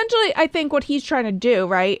 Essentially, I think what he's trying to do,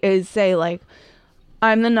 right, is say like,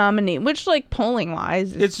 I'm the nominee, which, like, polling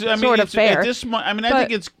wise, is sort of fair. I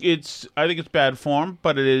think it's bad form,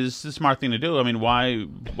 but it is the smart thing to do. I mean, why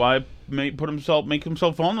make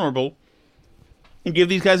himself vulnerable and give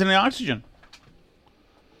these guys any oxygen?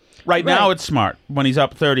 Right now, it's smart when he's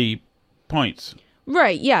up 30 points.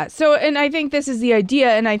 Right. Yeah. So, and I think this is the idea,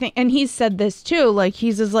 and he's said this too. Like,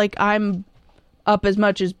 he says, like, I'm up as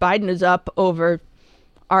much as Biden is up over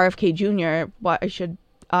RFK Jr. Why should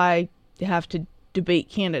I have to debate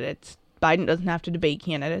candidates? Biden doesn't have to debate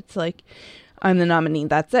candidates. Like, I'm the nominee.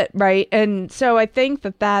 That's it, right? And so I think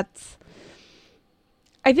it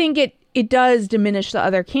does diminish the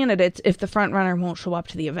other candidates if the front runner won't show up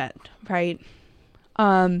to the event, right?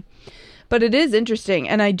 But it is interesting,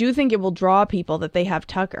 and I do think it will draw people that they have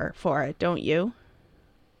Tucker for it, don't you?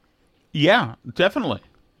 Yeah, definitely.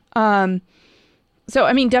 So,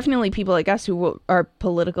 I mean, definitely people like us who are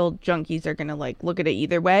political junkies are going to, like, look at it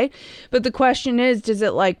either way. But the question is, does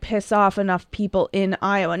it, like, piss off enough people in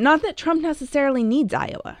Iowa? Not that Trump necessarily needs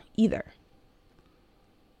Iowa, either.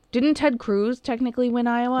 Didn't Ted Cruz technically win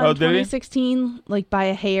Iowa in 2016? Like, by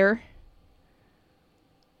a hair?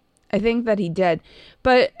 I think that he did.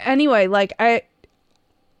 But anyway, like, I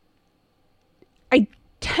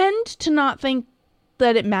tend to not think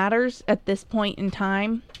that it matters at this point in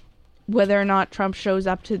time whether or not Trump shows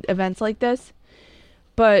up to events like this.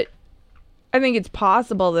 But I think it's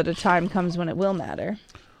possible that a time comes when it will matter.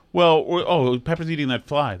 Well, Pepper's eating that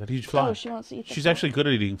huge fly. Oh, she wants to eat She's actually good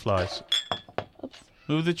at eating flies. Oops.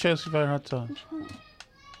 Move the Chelsea Fire hot sauce.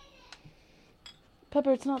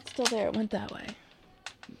 Pepper, it's not still there. It went that way.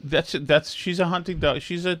 That's she's a hunting dog.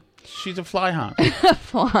 She's a fly hound.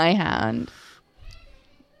 Fly hound.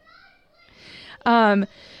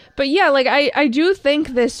 But yeah, like I do think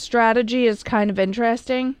this strategy is kind of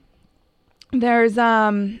interesting. There's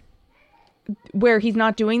where he's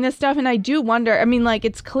not doing this stuff, and I do wonder, I mean, like,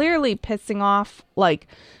 it's clearly pissing off like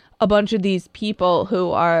a bunch of these people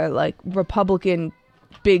who are like Republican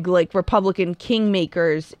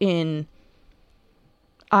kingmakers in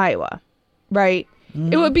Iowa, right?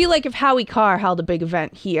 Mm-hmm. It would be like if Howie Carr held a big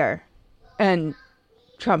event here and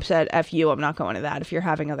Trump said, F you, I'm not going to that if you're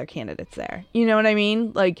having other candidates there. You know what I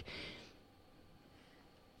mean? Like,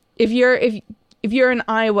 if you're in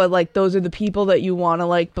Iowa, like, those are the people that you want to,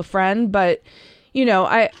 like, befriend. But, you know,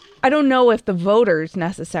 I don't know if the voters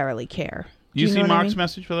necessarily care. Do you see Mark's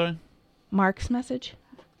message, by the way? Mark's message?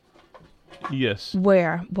 Yes.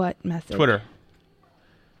 Where? What message? Twitter.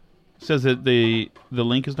 It says that the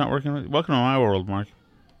link is not working. Welcome to my world, Mark.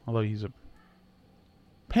 Although he's a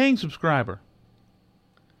paying subscriber.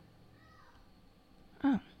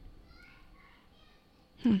 Oh.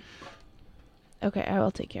 Okay, I will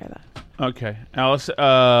take care of that. Okay. Alice,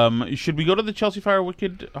 should we go to the Chelsea Fire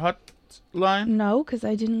Wicked hotline? No, because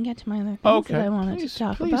I didn't get to my other things that I wanted to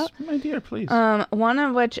talk about. My dear, please. One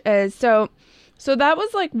of which is, so that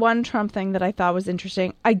was like one Trump thing that I thought was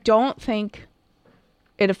interesting. I don't think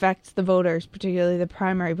it affects the voters, particularly the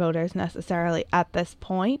primary voters, necessarily at this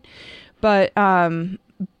point. But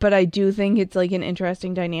I do think it's like an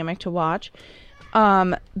interesting dynamic to watch.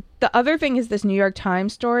 The other thing is this New York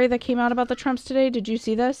Times story that came out about the Trumps today. Did you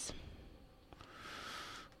see this?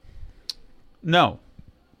 No.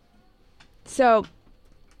 So,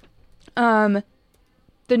 the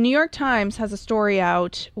New York Times has a story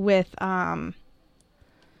out with, about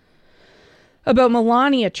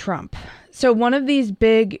Melania Trump. So one of these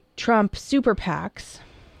big Trump super PACs,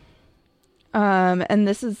 and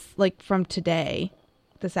this is like from today,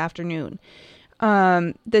 this afternoon,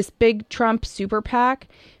 this big Trump super PAC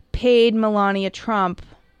paid Melania Trump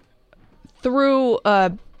through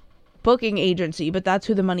a booking agency, but that's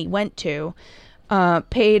who the money went to,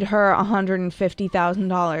 paid her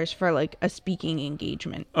 $150,000 for like a speaking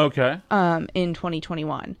engagement. Okay. In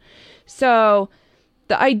 2021. So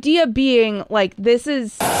the idea being like, this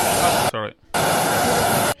is... Sorry.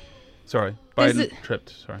 Biden tripped.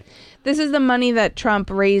 Sorry. This is the money that Trump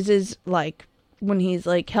raises, like, when he's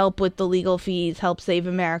like, help with the legal fees, help save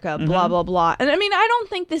America, blah, blah, blah. And I mean, I don't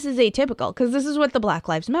think this is atypical, because this is what the Black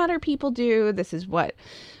Lives Matter people do. This is what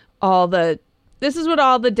all the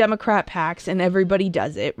Democrat PACs, and everybody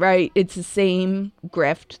does it, right? It's the same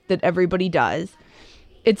grift that everybody does.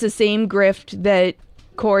 It's the same grift that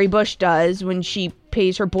Cori Bush does when she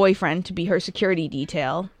pays her boyfriend to be her security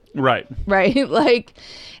detail. Right. Right? Like,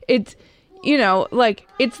 it's, you know, like,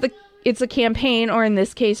 it's a campaign, or in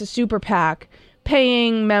this case, a super PAC,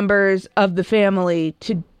 paying members of the family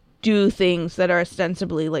to do things that are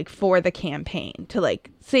ostensibly like for the campaign, to like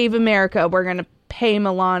save America. We're going to pay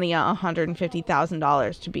Melania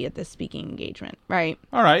 $150,000 to be at this speaking engagement, right?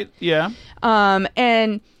 All right, yeah.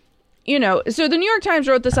 And, you know, so the New York Times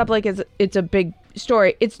wrote this up like it's a big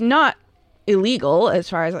story. It's not illegal, as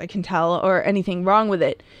far as I can tell, or anything wrong with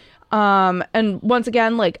it. And once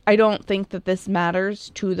again, like, I don't think that this matters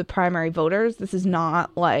to the primary voters. This is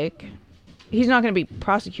not like, he's not going to be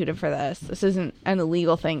prosecuted for this. This isn't an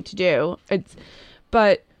illegal thing to do.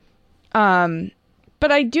 But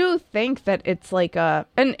I do think that it's like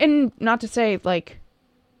and not to say, like,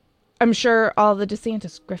 I'm sure all the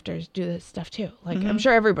DeSantis grifters do this stuff too. Like, I'm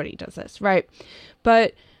sure everybody does this, right?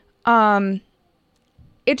 But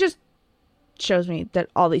it just shows me that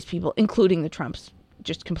all these people, including the Trumps,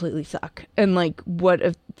 just completely suck. And like, what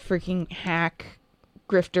a freaking hack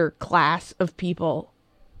grifter class of people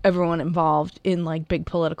everyone involved in like big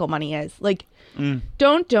political money is. Like,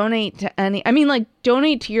 don't donate to any, I mean, like,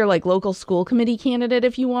 donate to your like local school committee candidate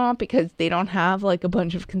if you want, because they don't have like a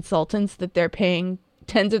bunch of consultants that they're paying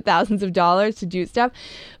tens of thousands of dollars to do stuff.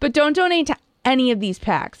 But don't donate to any of these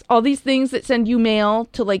PACs. All these things that send you mail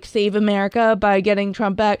to like save America by getting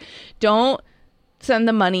Trump back. Don't send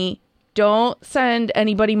the money. Don't send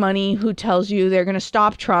anybody money who tells you they're going to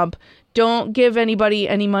stop Trump. Don't give anybody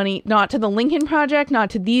any money, not to the Lincoln Project, not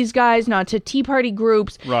to these guys, not to Tea Party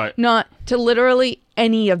groups, right? Not to literally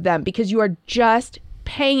any of them, because you are just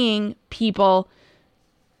paying people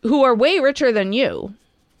who are way richer than you.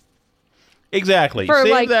 Exactly.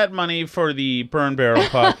 Save that money for the Burn Barrel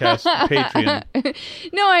podcast Patreon.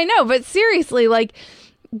 No, I know, but seriously, like,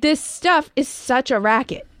 this stuff is such a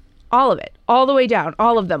racket. All of it. All the way down.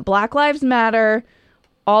 All of them. Black Lives Matter,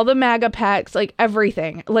 all the MAGA PACs, like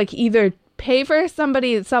everything. Like either pay for some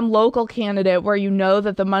local candidate where you know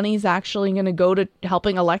that the money's actually going to go to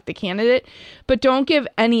helping elect the candidate, but don't give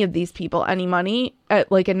any of these people any money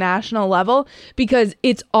at like a national level because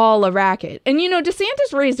it's all a racket. And,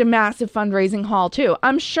 DeSantis raised a massive fundraising haul too.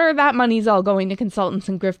 I'm sure that money's all going to consultants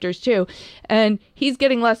and grifters too. And he's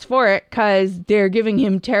getting less for it because they're giving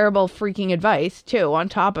him terrible freaking advice too on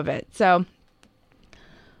top of it. So...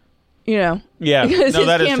 Yeah, because his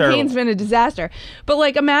that campaign's been a disaster. But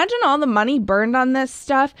like, imagine all the money burned on this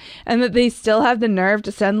stuff, and that they still have the nerve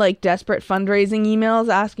to send like desperate fundraising emails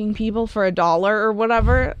asking people for $1 or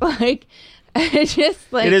whatever. Like, it's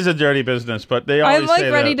just like it is a dirty business. But they always I'm like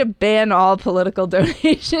say ready to ban all political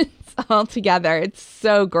donations altogether. It's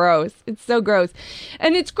so gross. It's so gross,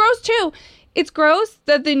 and it's gross too. It's gross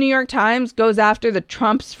that the New York Times goes after the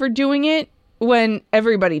Trumps for doing it when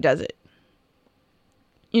everybody does it.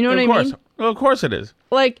 You know what I mean? Well, of course it is.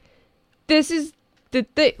 Like, this is the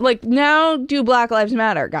thing. Like, now do Black Lives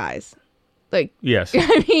Matter, guys. Like, yes.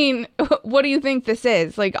 I mean, what do you think this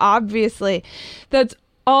is? Like, obviously, that's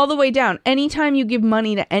all the way down. Anytime you give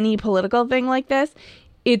money to any political thing like this,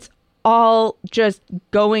 it's all just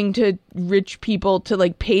going to rich people to,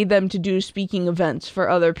 like, pay them to do speaking events for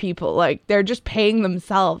other people. Like, they're just paying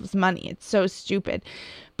themselves money. It's so stupid.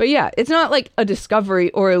 But yeah, it's not like a discovery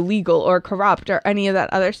or illegal or corrupt or any of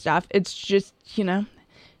that other stuff. It's just,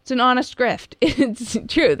 it's an honest grift. It's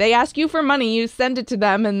true. They ask you for money, you send it to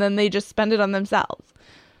them, and then they just spend it on themselves.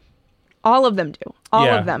 All of them do. All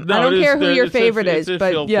of them. No, I don't care who your favorite is,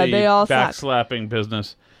 but yeah, they all suck. Backslapping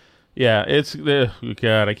business. Yeah, it's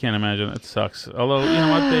God, I can't imagine. It sucks. Although, you know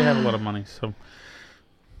what? They have a lot of money. So,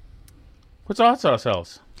 what's the hot sauce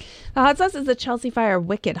else? The hot sauce is the Chelsea Fire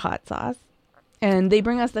Wicked hot sauce. And they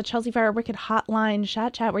bring us the Chelsea Fire Wicked hotline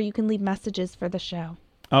chat where you can leave messages for the show.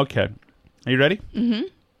 Okay. Are you ready? Mm-hmm.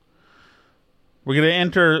 We're going to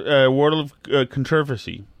enter a world of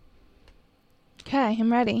controversy. Okay,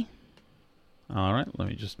 I'm ready. All right. Let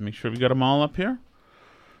me just make sure we got them all up here.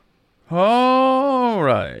 All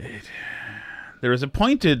right. There is a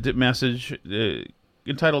pointed message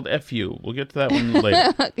entitled FU. We'll get to that one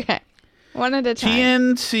later. Okay. One at a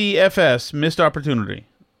time. TNCFS, missed opportunity.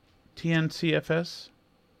 TNCFS?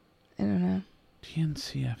 I don't know.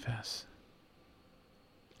 TNCFS.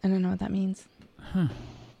 I don't know what that means.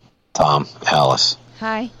 Tom, Alice.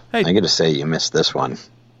 Hi. Hey. I got to say, you missed this one.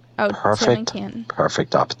 Oh,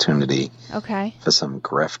 Perfect opportunity. Okay. For some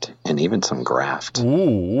grift and even some graft.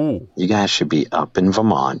 Ooh. You guys should be up in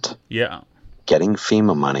Vermont. Yeah. Getting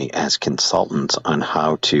FEMA money as consultants on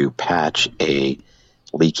how to patch a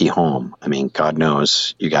leaky home. I mean, God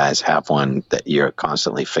knows you guys have one that you're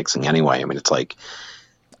constantly fixing anyway. I mean, it's like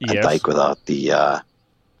a dike without the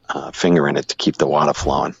finger in it to keep the water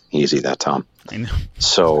flowing. Easy that, Tom. I know.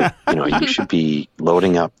 So, you should be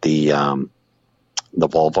loading up the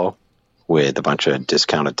Volvo with a bunch of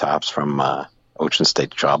discounted tops from Ocean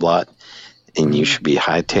State Job Lot, and you should be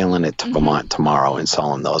hightailing it to Vermont tomorrow and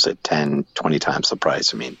selling those at 10, 20 times the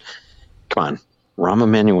price. I mean, come on. Rahm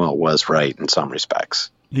Emanuel was right in some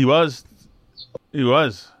respects. He was.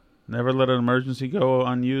 Never let an emergency go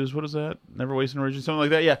unused. What is that? Never waste an emergency. Something like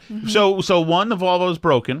that. Yeah. Mm-hmm. So one, the Volvo is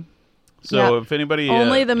broken. So if anybody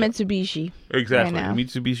only the Mitsubishi. Exactly. Right now. The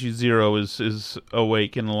Mitsubishi Zero is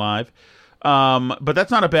awake and alive. But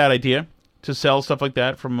that's not a bad idea to sell stuff like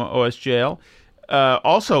that from OSJL.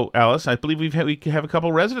 Also, Alice, I believe we have a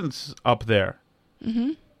couple residents up there.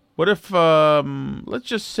 Mm-hmm. What if, let's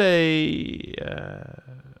just say,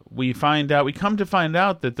 we come to find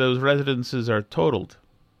out that those residences are totaled?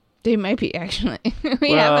 They might be, actually.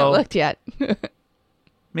 We haven't looked yet.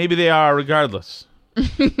 Maybe they are regardless.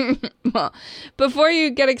 Well, before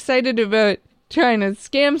you get excited about trying to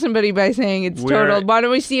scam somebody by saying it's totaled, why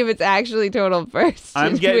don't we see if it's actually totaled first?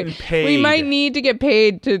 I'm getting paid. We might need to get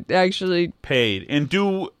paid to actually... Paid. And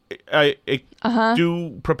do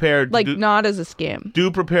prepare to not as a scam.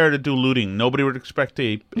 Do prepare to do looting. Nobody would expect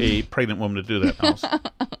a pregnant woman to do that else.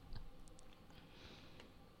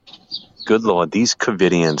 Good Lord, these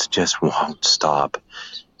COVIDians just won't stop.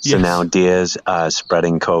 So now deers are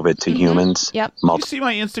spreading COVID to humans. Yep. Did you see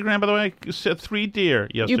my Instagram, by the way? I said 3 deer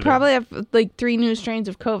yesterday. You probably have 3 new strains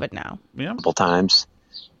of COVID now. Yeah. Couple times.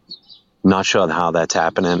 Not sure how that's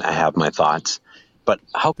happening. I have my thoughts. But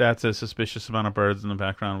how... That's a suspicious amount of birds in the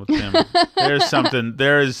background with him.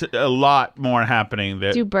 There is a lot more happening.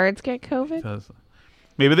 Do birds get COVID?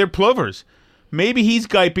 Maybe they're plovers. Maybe he's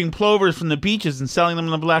giping plovers from the beaches and selling them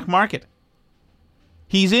in the black market.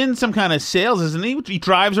 He's in some kind of sales, isn't he? He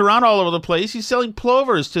drives around all over the place. He's selling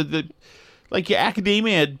plovers to like your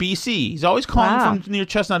academia at BC. He's always calling from near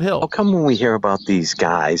Chestnut Hill. How come when we hear about these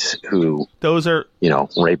guys who,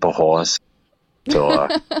 rape a horse or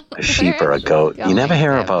a sheep or a goat, you never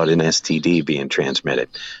hear about an STD being transmitted?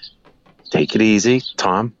 Take it easy,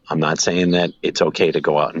 Tom. I'm not saying that it's okay to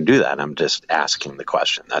go out and do that. I'm just asking the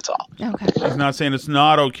question. That's all. Okay. I'm not saying it's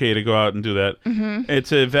not okay to go out and do that. Mm-hmm.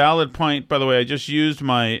 It's a valid point. By the way, I just used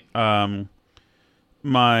my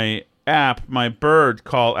my app, my bird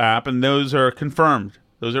call app, and those are confirmed.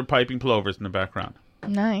 Those are piping plovers in the background.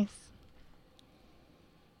 Nice.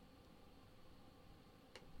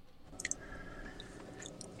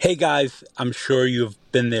 Hey guys, I'm sure you've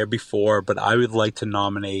been there before, but I would like to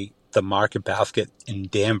nominate the Market Basket in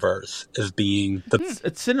Danvers as being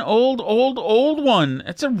It's an old one.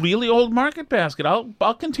 It's a really old Market Basket.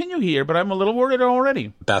 I'll continue here, but I'm a little worried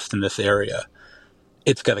already. Best in this area.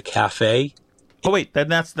 It's got a cafe. Oh wait, that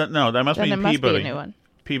must be in Peabody. Must be a new one.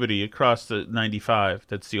 Peabody across the 95.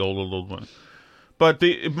 That's the old one. But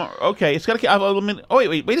it's got a. Oh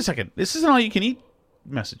wait a second. This is an all-you-can-eat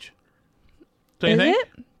message. Don't you think?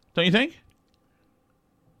 Don't you think?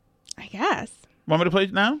 I guess. Want me to play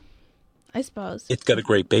it now? I suppose. It's got a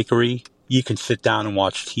great bakery. You can sit down and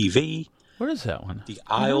watch TV. What is that one? The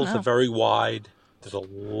aisles are very wide. There's a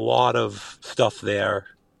lot of stuff there,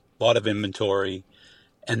 a lot of inventory.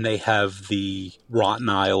 And they have the rotten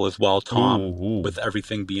aisle as well, Tom, with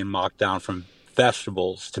everything being marked down from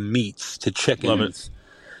vegetables to meats to chickens. Love it.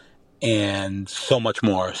 And so much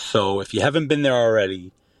more. So if you haven't been there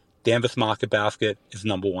already, Danvers Market Basket is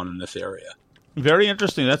number one in this area. Very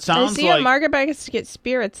interesting. That sounds like... I see Market Basket get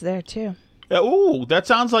spirits there, too. That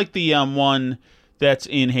sounds like the one that's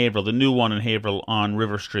in Haverhill, the new one in Haverhill on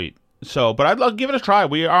River Street. So, but I'll give it a try.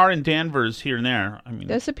 We are in Danvers here and there. I mean,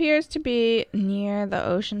 this appears to be near the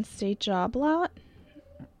Ocean State job lot.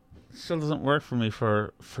 Still doesn't work for me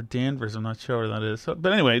for Danvers. I'm not sure where that is. So,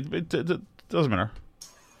 but anyway, it doesn't matter.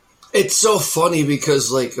 It's so funny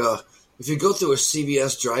because, if you go through a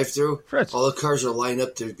CVS drive-thru, all the cars are lined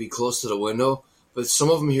up to be close to the window. But some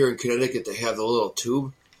of them here in Connecticut, they have the little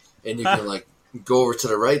tube, and you can go over to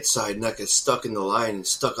the right side and not get stuck in the line and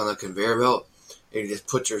stuck on the conveyor belt. And you just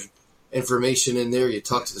put your information in there. You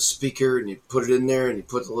talk to the speaker, and you put it in there, and you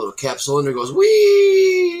put the little capsule in there. It goes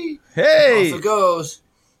whee! Hey! Off it goes.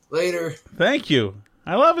 Later. Thank you.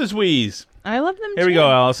 I love his wheeze. I love them. Here we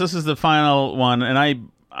go, Alice. This is the final one, and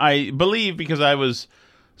I believe because I was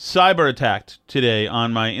cyber attacked today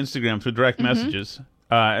on my Instagram through direct messages.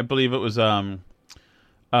 I believe it was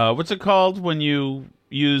what's it called when you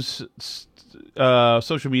use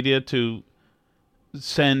social media to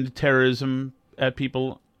send terrorism at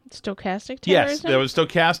people? Stochastic terrorism? Yes, that was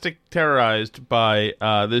stochastic terrorized by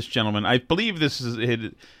this gentleman. I believe this is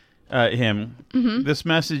him. Mm-hmm. This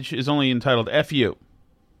message is only entitled F you.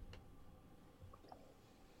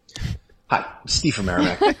 Hi, Steve from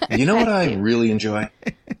Merrimack. You know what I really enjoy?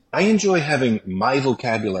 I enjoy having my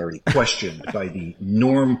vocabulary questioned by the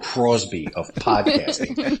Norm Crosby of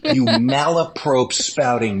podcasting. You malaprop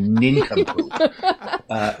spouting nincompoop.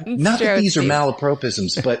 Not that these are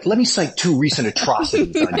malapropisms, but let me cite two recent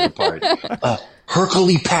atrocities on your part.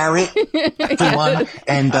 Hercule Parrot, for one,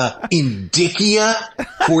 and Indicia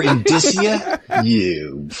for Indicia.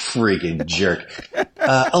 You friggin' jerk.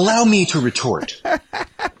 Allow me to retort.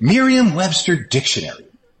 Merriam-Webster Dictionary.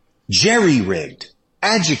 Jerry-rigged.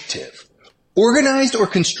 Adjective. Organized or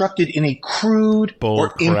constructed in a crude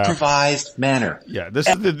or improvised manner. Yeah, this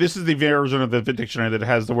is the version of the dictionary that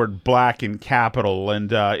has the word black in capital and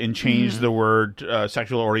changed the word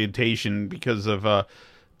sexual orientation because of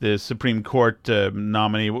the Supreme Court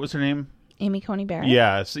nominee. What was her name? Amy Coney Barrett.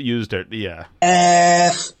 Yes, used it. Yeah.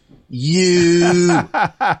 F you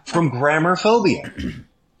from Grammarphobia,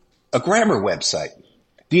 a grammar website.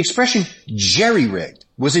 The expression jerry-rigged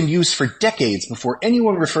was in use for decades before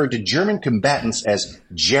anyone referred to German combatants as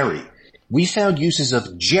Jerry. We found uses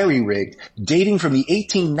of jerry-rigged dating from the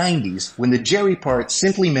 1890s when the jerry part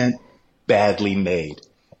simply meant badly made.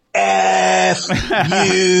 F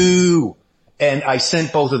you! And I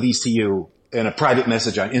sent both of these to you in a private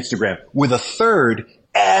message on Instagram with a third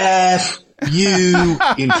F you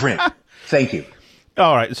in print. Thank you.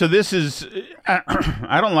 All right. So this is,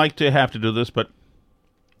 I don't like to have to do this, but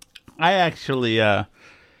I actually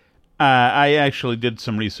did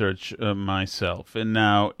some research myself. And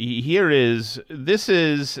now this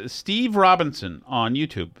is Steve Robinson on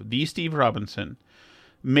YouTube, the Steve Robinson,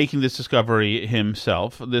 making this discovery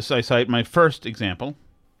himself. This, I cite my first example.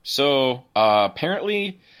 So,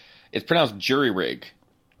 apparently, it's pronounced jury-rig,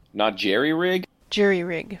 not jerry-rig.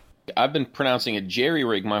 Jury-rig. I've been pronouncing it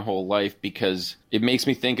jerry-rig my whole life because it makes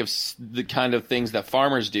me think of the kind of things that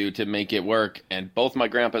farmers do to make it work. And both my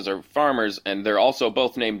grandpas are farmers, and they're also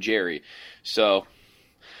both named Jerry. So,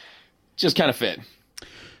 just kind of fit.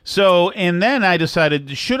 So, and then I decided,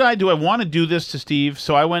 do I want to do this to Steve?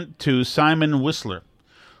 So I went to Simon Whistler,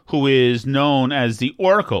 who is known as the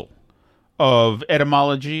oracle of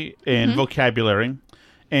etymology and vocabulary.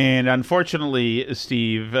 And unfortunately,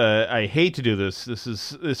 Steve, I hate to do this.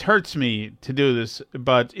 This hurts me to do this,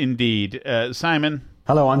 but indeed, Simon.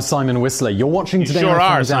 Hello, I'm Simon Whistler. You're watching Today Sure I are,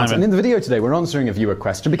 Found Out. Simon. And in the video today, we're answering a viewer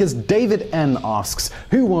question because David N. asks,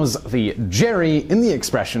 who was the Jerry in the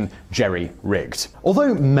expression jerry-rigged?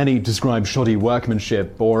 Although many describe shoddy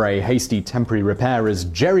workmanship or a hasty temporary repair as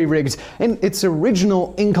jerry-rigged, in its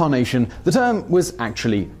original incarnation, the term was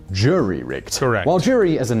actually jury-rigged. Correct. While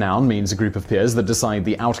jury as a noun means a group of peers that decide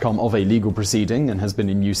the outcome of a legal proceeding and has been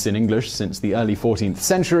in use in English since the early 14th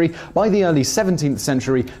century, by the early 17th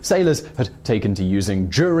century, sailors had taken to using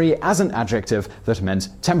jury as an adjective that meant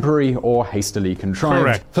temporary or hastily contrived,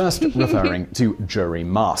 Correct. first referring to jury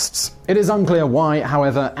masts. It is unclear why,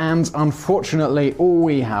 however, and unfortunately all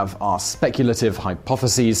we have are speculative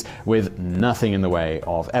hypotheses with nothing in the way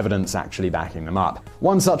of evidence actually backing them up.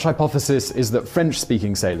 One such hypothesis is that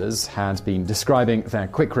French-speaking sailors had been describing their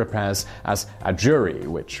quick repairs as a jury,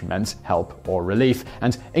 which meant help or relief,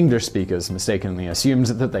 and English speakers mistakenly assumed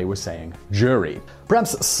that they were saying jury.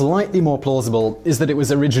 Perhaps slightly more plausible is that it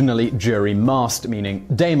was originally jury mast, meaning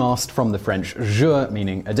day mast, from the French jour,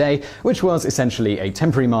 meaning a day, which was essentially a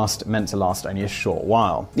temporary mast meant to last only a short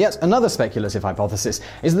while. Yet another speculative hypothesis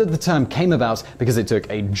is that the term came about because it took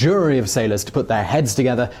a jury of sailors to put their heads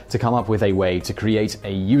together to come up with a way to create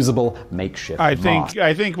a usable makeshift mast.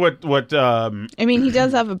 I think what I mean, he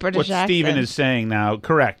does have a British what accent. Stephen is saying now,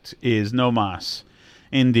 correct, is no mas.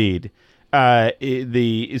 Indeed.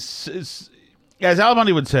 As Al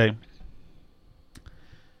Bundy would say,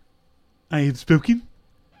 I have spoken,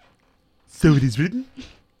 so it is written,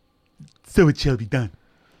 so it shall be done.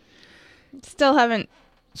 Still haven't.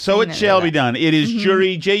 So it shall be done. It is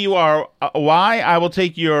jury, Jury. I will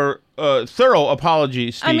take your thorough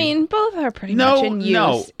apology, Steve. I mean, both are pretty much in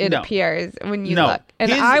use, it appears, when you look.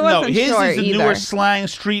 And I wasn't sure his is a either. newer slang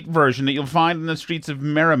street version that you'll find in the streets of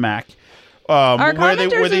Merrimack. Our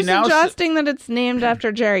commenters are suggesting that it's named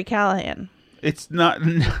after Jerry Callahan. It's not.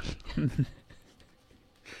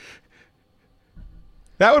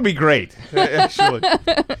 That would be great, actually.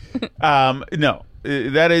 No,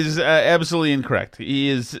 that is absolutely incorrect. He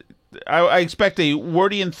is. I expect a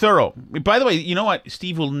wordy and thorough. By the way, you know what?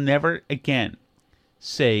 Steve will never again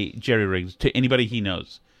say Jerry Riggs to anybody he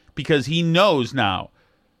knows, because he knows now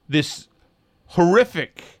this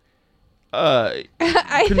horrific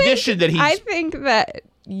condition that he's. I think that.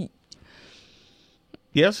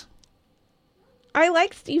 Yes? I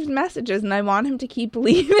like Steve's messages, and I want him to keep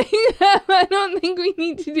believing them. I don't think we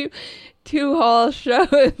need to do 2 whole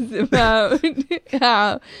shows about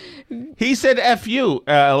how... He said F you,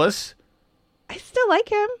 Alice. I still like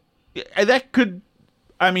him. That could...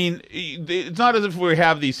 I mean, it's not as if we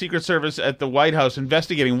have the Secret Service at the White House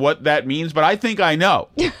investigating what that means, but I think I know.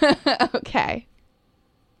 Okay.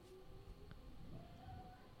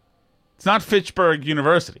 It's not Fitchburg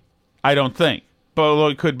University. I don't think. But although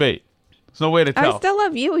it could be. There's no way to tell. I still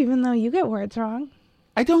love you, even though you get words wrong.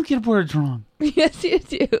 I don't get words wrong. Yes, you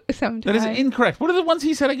do, sometimes. That is incorrect. What are the ones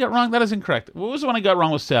he said I got wrong? That is incorrect. What was the one I got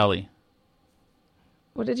wrong with Sally?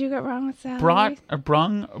 What did you get wrong with Sally? Brought or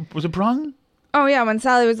brung? Was it brung? Oh, yeah, when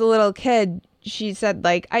Sally was a little kid, she said,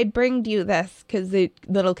 like, I bringed you this, because the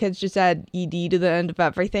little kids just add ED to the end of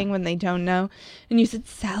everything when they don't know. And you said,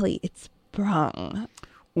 Sally, it's brung.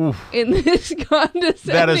 Oof. In this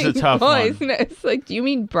condescending that is a tough voice. one. And it's like, do you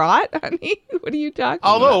mean brought, honey? What are you talking about?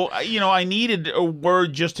 Although, I needed a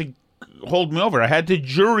word just to hold me over. I had to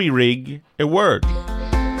jury rig a word.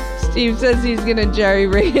 Steve says he's going to jerry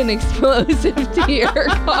rig an explosive to your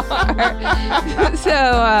car. So,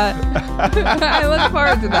 I look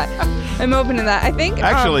forward to that. I'm open to that. I think...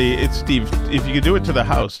 Actually, it's Steve, if you could do it to the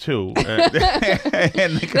house, too. In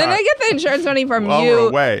the car. Then I get the insurance money from While you. we're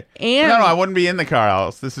away. And No, I wouldn't be in the car,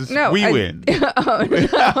 Alice. This is... we win. Oh,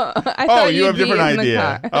 no. I thought you have a you'd be different in the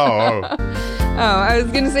idea. car. Oh, I was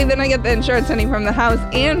going to say then I get the insurance money from the house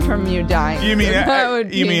and from you dying. You mean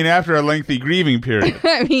mean after a lengthy grieving period?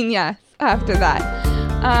 I mean, yes, after that.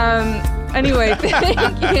 Anyway,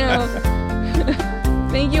 thank you.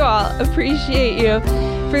 Thank you all. Appreciate you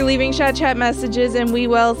for leaving chat messages, and we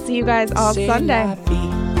will see you guys all Sunday.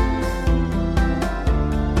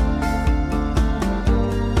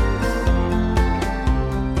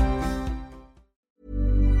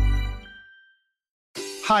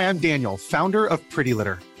 Hi, I'm Daniel, founder of Pretty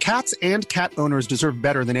Litter. Cats and cat owners deserve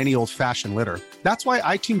better than any old-fashioned litter. That's why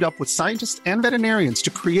I teamed up with scientists and veterinarians to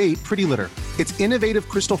create Pretty Litter. Its innovative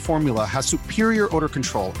crystal formula has superior odor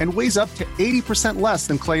control and weighs up to 80% less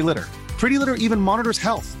than clay litter. Pretty Litter even monitors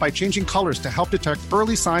health by changing colors to help detect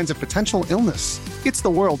early signs of potential illness. It's the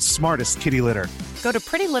world's smartest kitty litter. Go to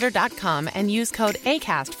prettylitter.com and use code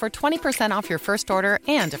ACAST for 20% off your first order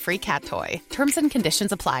and a free cat toy. Terms and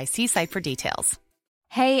conditions apply. See site for details.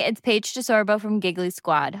 Hey, it's Paige DeSorbo from Giggly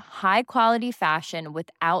Squad. High quality fashion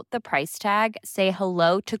without the price tag. Say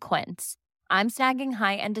hello to Quince. I'm snagging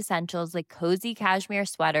high-end essentials like cozy cashmere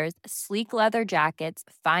sweaters, sleek leather jackets,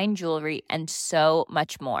 fine jewelry, and so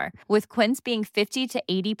much more. With Quince being 50 to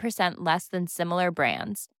 80% less than similar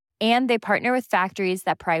brands. And they partner with factories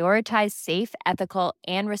that prioritize safe, ethical,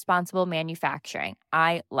 and responsible manufacturing.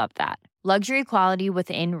 I love that. Luxury quality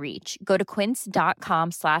within reach. Go to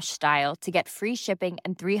quince.com/style to get free shipping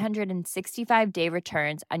and 365-day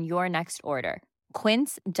returns on your next order.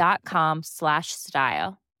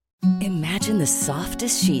 Quince.com/style. Imagine the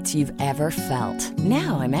softest sheets you've ever felt.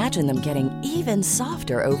 Now imagine them getting even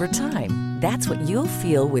softer over time. That's what you'll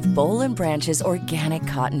feel with Boll & Branch's organic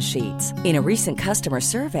cotton sheets. In a recent customer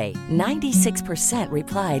survey, 96%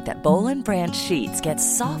 replied that Boll & Branch sheets get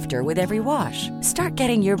softer with every wash. Start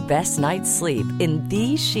getting your best night's sleep in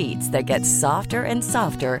these sheets that get softer and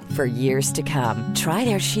softer for years to come. Try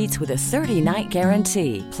their sheets with a 30-night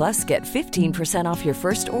guarantee. Plus, get 15% off your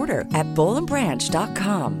first order at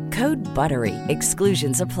bollandbranch.com. Code BUTTERY.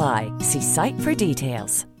 Exclusions apply. See site for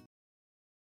details.